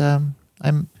 honey, it's I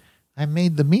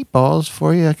made the meatballs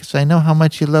for you because I know how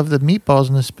much you love the meatballs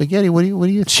and the spaghetti. What do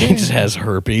you think? She just has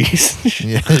herpes.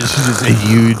 Yeah,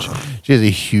 she has a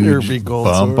huge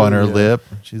bump on her lip.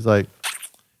 She's like,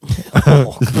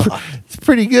 it's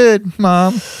pretty good,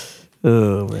 Mom.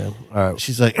 Oh man! All right.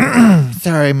 She's like,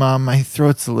 sorry, Mom, my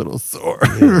throat's a little sore.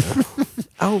 Yeah.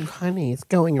 Oh, honey, it's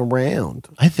going around.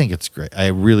 I think it's great. I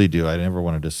really do. I never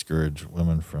want to discourage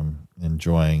women from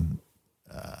enjoying,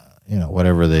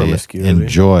 whatever they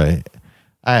enjoy.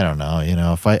 I don't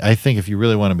know. I think if you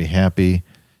really want to be happy,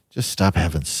 just stop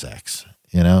having sex.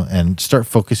 And start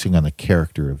focusing on the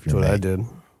character of your mate. That's what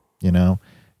I did.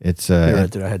 It's I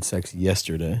had sex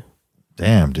yesterday.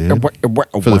 Damn, dude.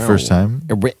 For the first time.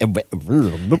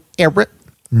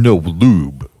 No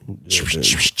lube.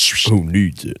 Who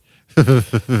needs it? All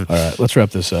right, let's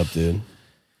wrap this up, dude.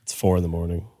 It's 4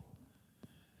 a.m.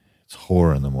 It's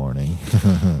whore in the morning. I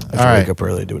have to wake up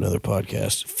early to do another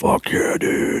podcast. Fuck yeah,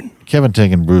 dude. Kevin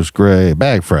Tank and Bruce Gray,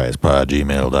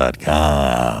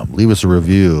 bagfriespod@gmail.com. Leave us a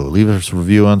review. Leave us a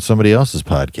review on somebody else's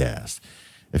podcast.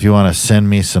 If you want to send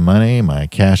me some money, my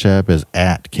Cash App is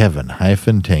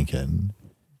 @Kevin-Tinkin.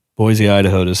 Boise,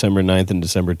 Idaho, December 9th and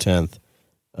December 10th.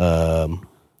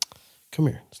 Come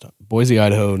here. Stop. Boise,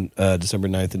 Idaho, December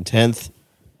 9th and 10th.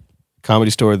 Comedy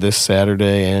Store this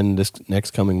Saturday and this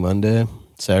next coming Monday.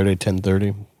 Saturday,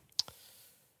 10:30.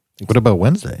 What about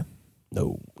Wednesday?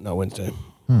 No, not Wednesday.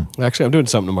 Actually, I'm doing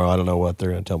something tomorrow. I don't know what.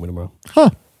 They're going to tell me tomorrow. Huh.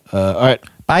 All right.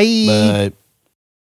 Bye. Bye.